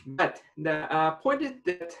 But the point is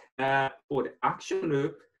that for the Axion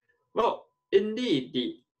loop, well, indeed,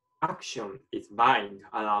 the Axion is bind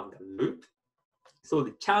around the loop. So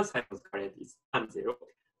the Chern-Simons current is non-zero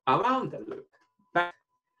around the loop. But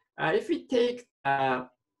if we take a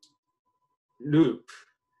loop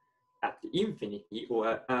at the infinity,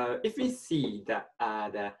 or if we see the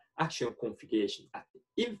Axion configuration at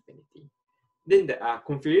the infinity, then the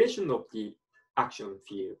configuration of the Axion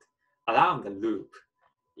field around the loop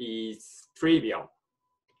is trivial.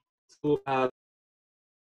 So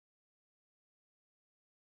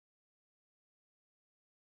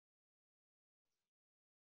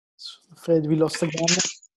afraid we lost again.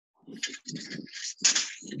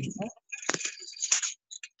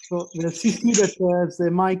 So the CC that has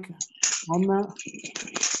the mic on.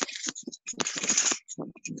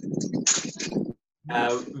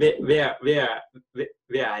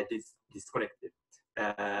 Where I disconnected.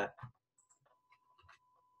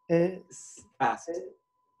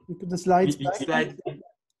 You put the slides which slide?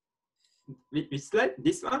 Which slide?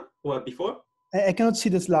 This one or before? I cannot see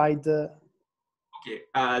the slide. Okay.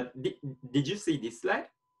 Did you see this slide?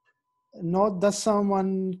 No. Does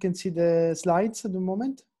someone can see the slides at the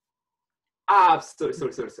moment? Sorry.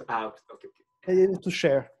 Okay. To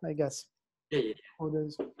share, I guess. Yeah.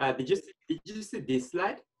 Did you see this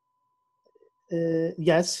slide?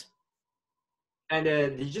 Yes. And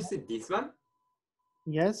did you see this one?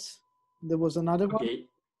 Yes. There was another one. Okay.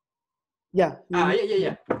 Yeah. Yeah.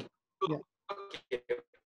 Yeah. Okay.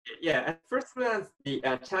 Yeah. At first glance, the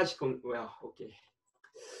charge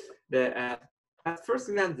at first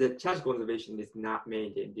glance, the charge conservation is not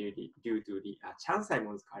maintained due to the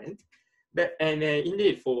Chern-Simons current. But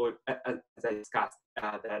indeed, for as I discussed,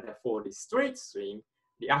 for the straight string,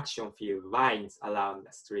 the Axion field winds around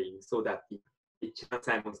the string so that the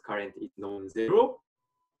Chern-Simons current is non-zero,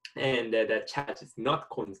 and the charge is not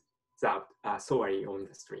conserved solely on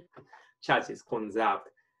the string. Charge is conserved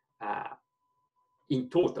in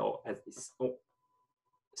total as this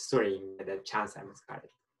string, the Chern-Simons current.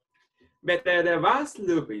 But the once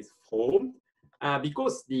loop is formed,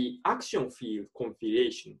 because the Axion field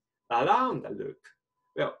configuration around the loop,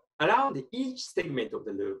 well, around each segment of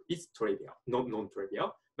the loop is trivial, not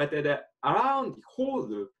non-trivial, but around the whole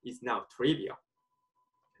loop is now trivial.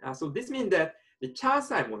 So this means that the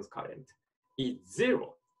Chern-Simons current is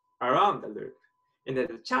zero around the loop, and that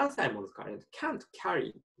the Chern-Simons current can't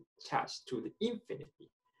carry charge to the infinity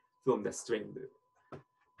from the string loop.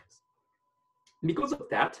 Because of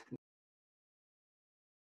that,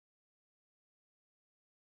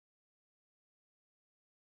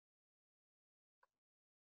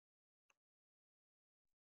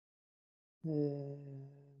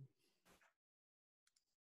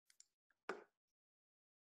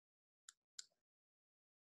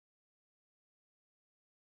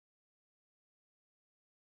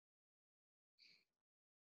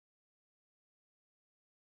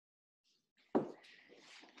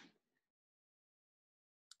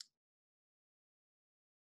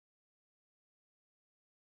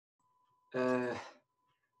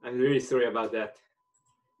 I'm really sorry about that.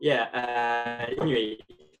 Yeah, anyway,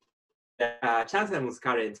 Chern-Simons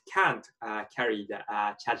current can't carry the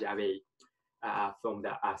charge away from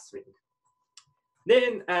the string.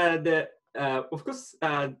 Then of course,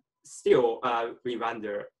 still we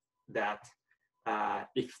wonder that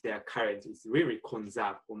if the current is really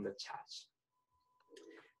conserved on the charge.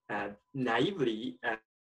 Naively,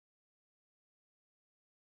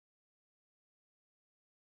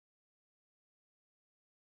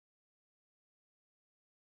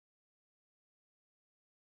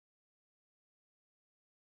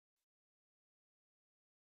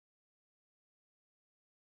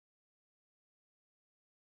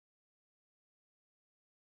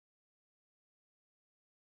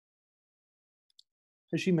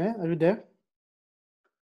 Hajime, are you there?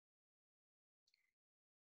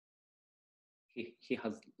 He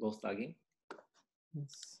has lost again.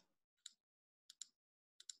 Yes.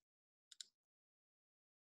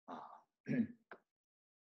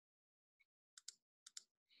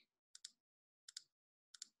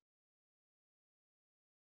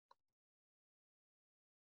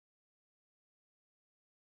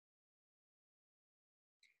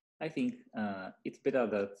 I think it's better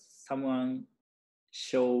that someone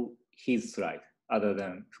show his slide other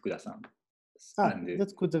than Fukuda-san.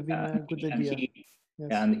 That could have been a good idea.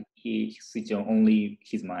 And he switch on only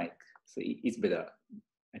his mic, so it's better,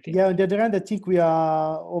 I think. Yeah, on the other hand, I think we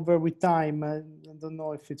are over with time. I don't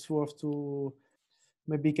know if it's worth to,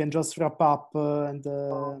 maybe we can just wrap up and.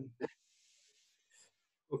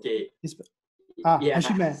 Okay. Yeah.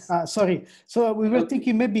 Hajime, sorry. So we were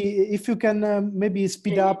thinking maybe if you can maybe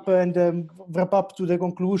speed up and wrap up to the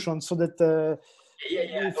conclusion so that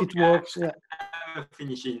if it works. Yeah. I'm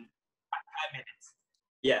finishing 5 minutes.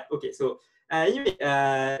 Yeah. Okay. So anyway,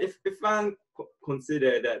 if one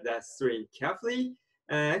consider the string carefully,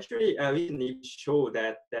 actually we need to show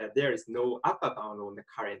that there is no upper bound on the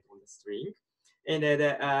current on the string, and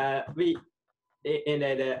we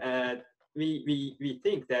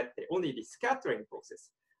think that only the scattering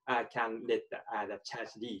process can let the charge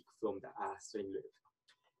leak from the string loop.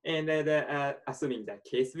 And assuming the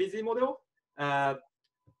case-busy model,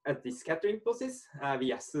 at the scattering process,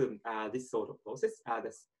 we assume this sort of process,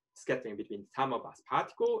 the scattering between thermal burst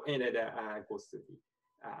particle and goes to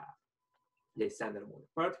the standard model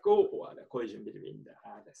particle, or the collision between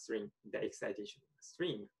the string, the excitation of the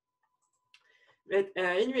string. But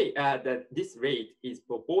anyway, this rate is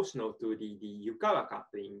proportional to the Yukawa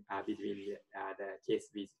coupling between the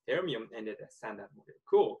case-busy fermion and the standard model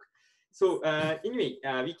quark. So anyway,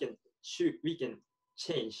 we can choose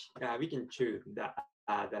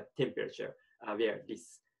the temperature where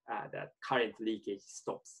this the current leakage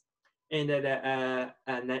stops, and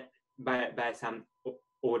by some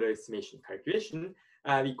order estimation calculation,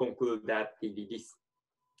 we conclude that this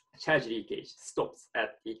charge leakage stops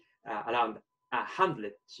at the around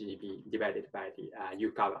 100 GeV divided by the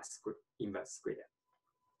Yukawa inverse square.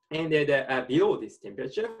 And below this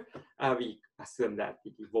temperature, we assume that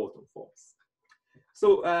the Walton forms.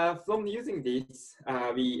 So from using this,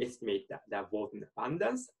 we estimate the Walton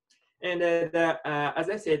abundance. And as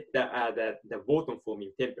I said, the Walton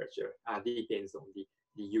forming temperature depends on the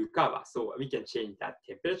Yukawa. So we can change that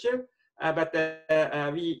temperature. But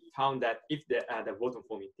we found that if the Walton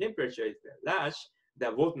forming temperature is very large, the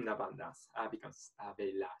Walton abundance becomes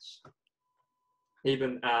very large,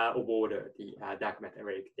 even over the dark matter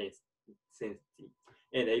density.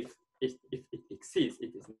 And if it exceeds,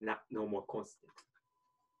 it is no more constant.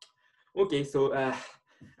 Okay, so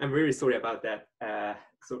I'm really sorry about that.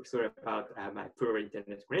 So sorry about my poor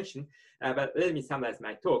internet connection. But let me summarize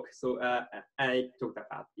my talk. So I talked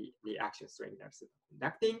about the action string that are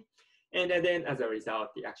superconducting. And then as a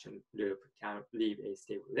result, the action loop can leave a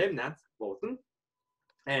stable remnant, Walton,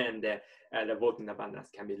 and the Walton abundance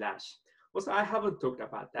can be large. Also, I haven't talked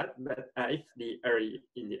about that, but if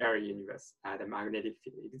in the early universe, the magnetic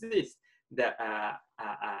field exists, the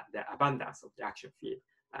abundance of the action field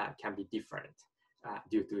can be different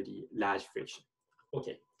due to the large friction.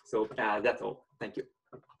 Okay, so that's all. Thank you.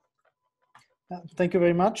 Thank you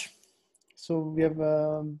very much. So we have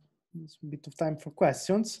a bit of time for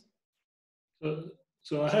questions.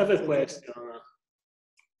 So I have a question.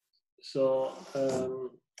 So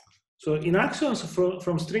in actions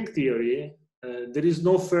from string theory, there is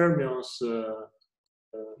no fermions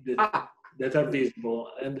that are visible,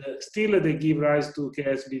 and still they give rise to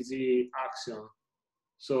KSBZ axion.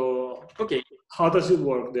 So okay, how does it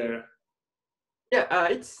work there? Yeah,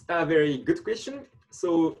 it's a very good question.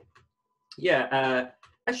 So yeah,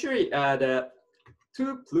 actually,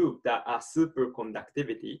 to prove the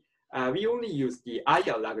superconductivity, we only use the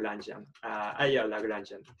IR Lagrangian,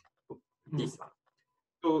 this one.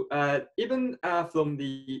 So even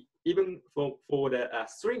for the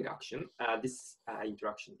string action, this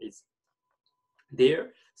interaction is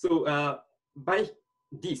there. So by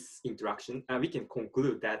this interaction, we can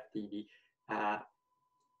conclude that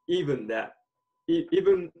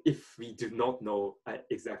even if we do not know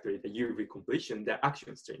exactly the UV completion, the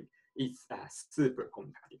action string is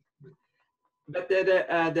superconducting. But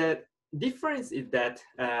the difference is that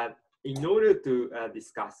in order to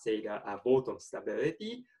discuss, say, the Walton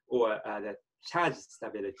stability or the charge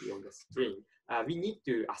stability on the string, we need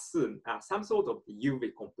to assume some sort of the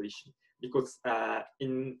UV completion, because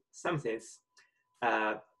in some sense,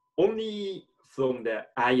 only from the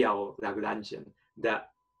IR Lagrangian, the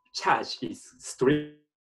charge is string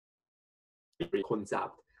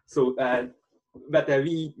conserved. So, but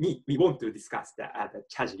we want to discuss the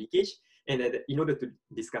charge leakage, and in order to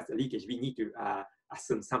discuss the leakage, we need to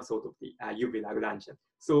assume some sort of the UV Lagrangian.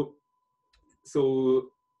 So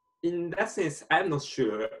in that sense, I'm not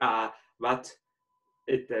sure what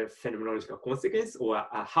is the phenomenological consequence or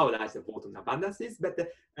how large the photon abundance is, but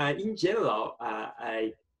in general,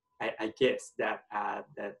 I guess that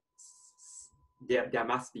there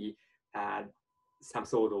must be some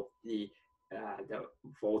sort of the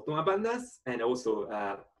photon abundance, and also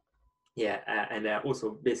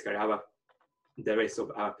also basically the rest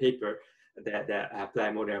of our paper, the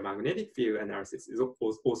primordial magnetic field analysis is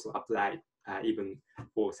also applied even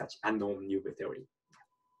for such unknown UV theory.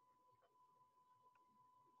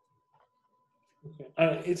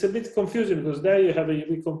 Okay. It's a bit confusing because there you have a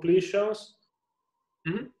UV completions.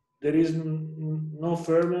 Mm-hmm. There is no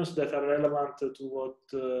fermions that are relevant to what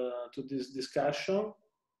to this discussion,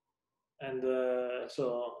 and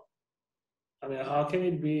so I mean, how can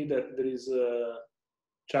it be that there is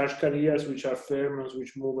charge carriers which are fermions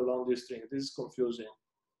which move along this string? This is confusing.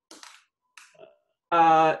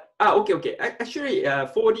 Okay. Actually,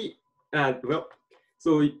 for the well,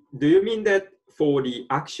 so do you mean that for the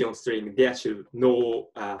action string there should no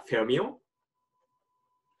fermion?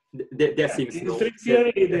 There seems in no. string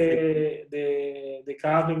theory, the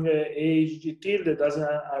counting AHG tilde doesn't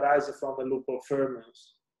arise from a loop of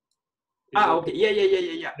fermions. Okay.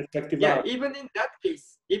 Yeah. Effective Even in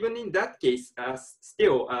that case,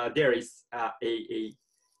 still there is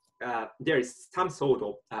there is some sort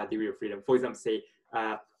of degree of freedom. For example, say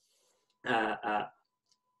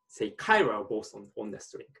chiral boson on the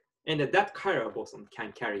string, and that chiral boson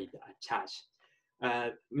can carry the charge.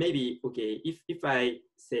 Maybe if I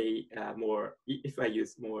say if I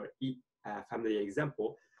use more familiar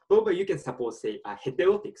example, probably you can suppose say a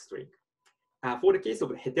heterotic string. For the case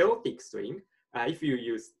of a heterotic string, if you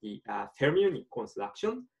use the fermionic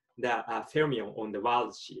construction, the fermion on the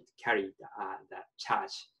world sheet carry the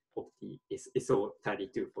charge of the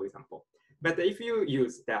SO32, for example. But if you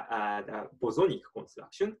use the bosonic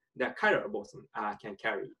construction, the chiral boson can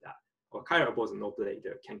carry or chiral boson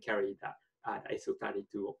operator can carry the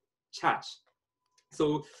SO32 charge.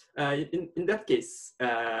 So in that case,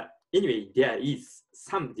 anyway, there is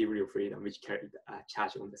some degree of freedom which carry the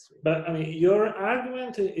charge on the string. But I mean, your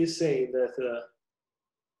argument is saying that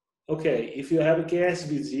okay, if you have a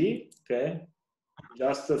KSVZ, okay,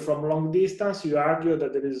 just from long distance, you argue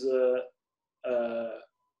that there is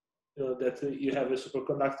that you have a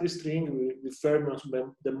superconducting string with fermions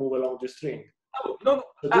that move along the string. Oh no!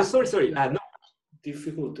 So sorry. No.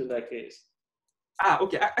 Difficult in that case.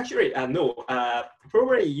 Okay. Actually, no.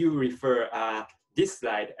 Probably you refer this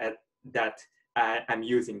slide that I'm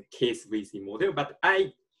using KSVZ model, but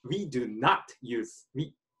we do not use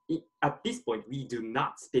at this point we do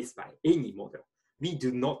not specify any model. We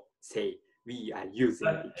do not say we are using.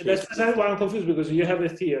 That's why I'm confused, because you have a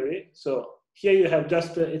theory. So here you have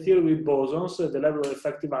just a theory with bosons at the level of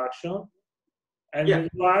effective action, and you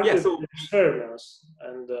argue fermions.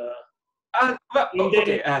 And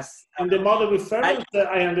in the model with fermions,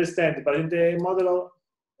 I understand, but in the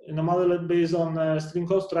model based on string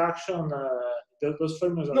construction, those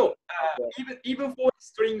fermions are no. Even for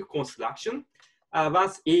string construction,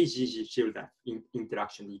 once AGG Schilder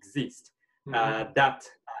interaction exists, that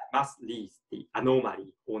must lead the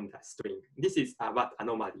anomaly on the string. This is what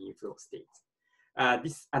anomaly in flow states.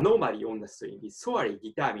 This anomaly on the string is solely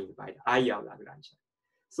determined by the IR Lagrangian.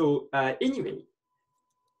 So anyway,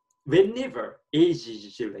 whenever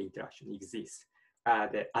AGG Schilder interaction exists,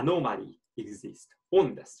 the anomaly exists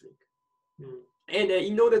on the string. And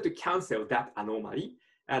in order to cancel that anomaly,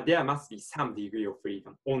 there must be some degree of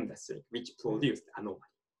freedom on the string which produced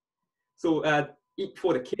anomaly. So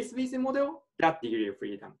for the KSVZ model, that degree of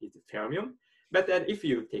freedom is fermion. But if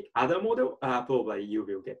you take other model, probably you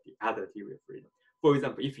will get the other degree of freedom. For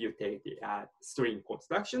example, if you take the string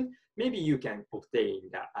construction, maybe you can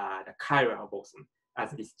obtain the chiral boson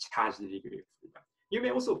as this charged degree of freedom. You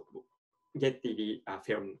may also get the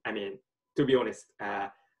fermion. I mean, to be honest,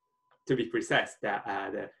 to be precise,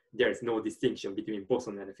 there is no distinction between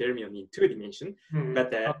boson and fermion in 2 dimensions.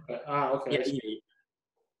 But okay.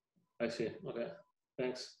 I see. Okay.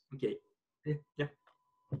 Thanks. Okay. Yeah.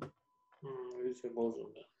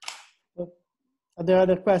 Are there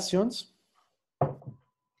other questions? Can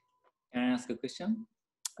I ask a question?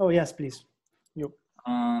 Oh yes, please. You.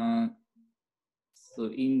 So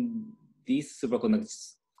in this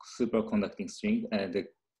superconducting string, the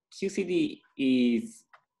QCD is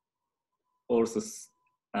also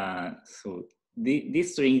so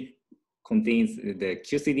this string contains the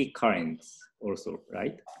QCD currents also,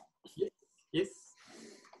 right? Yes. Yes.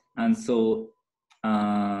 And so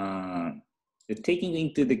taking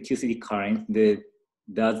into the QCD current,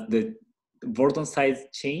 does the Bolton size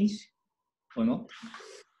change or not?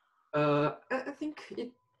 I think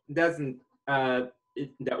it doesn't.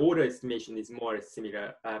 The order estimation is more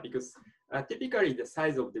similar because typically the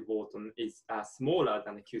size of the Bolton is smaller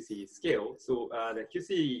than the QCD scale. So the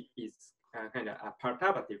QCD is kind of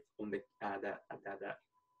perturbative on the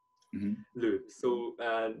loop. So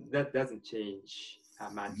that doesn't change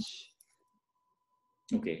much.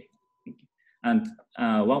 Okay. And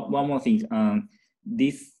one more thing.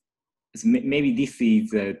 Maybe this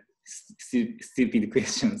is a stupid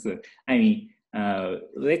question. So, I mean,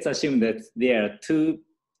 let's assume that there are two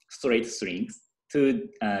straight strings, two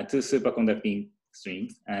superconducting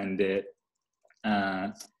strings, and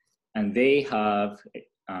they have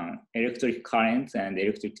electric currents and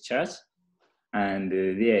electric charge, and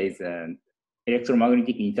there is an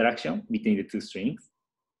electromagnetic interaction between the two strings,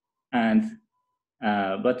 and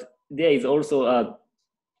but there is also a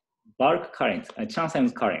bulk current, a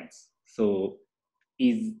chance-times current. So,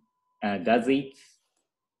 does it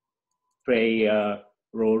play a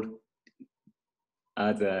role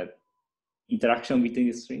as an interaction between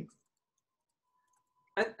the strings?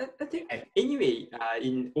 I think anyway,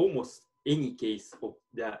 in almost any case of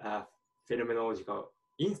the phenomenological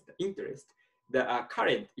interest, the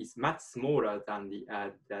current is much smaller than the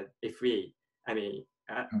FA. I mean,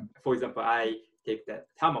 for example, I take the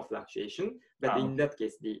thermal fluctuation, but in that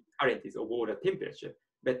case, the current is over the temperature.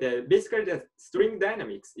 But basically, the string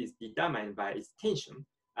dynamics is determined by its tension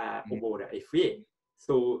over the FA.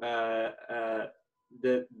 So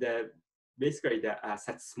basically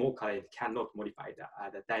such small current cannot modify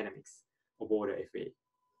the dynamics over the FA.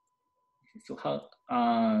 So how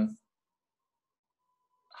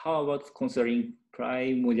about considering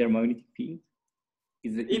primordial magnetic field?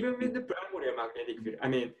 Even with the primordial magnetic field, I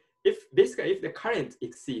mean, if the current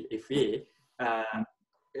exceeds FA,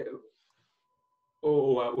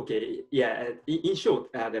 okay, yeah. In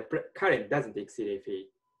short, the current doesn't exceed FA.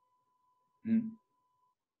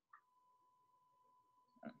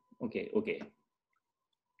 Okay.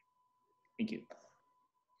 Thank you.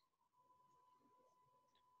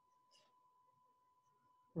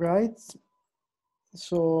 Right.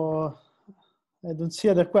 So I don't see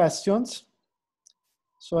other questions.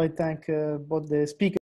 So I thank both the speakers.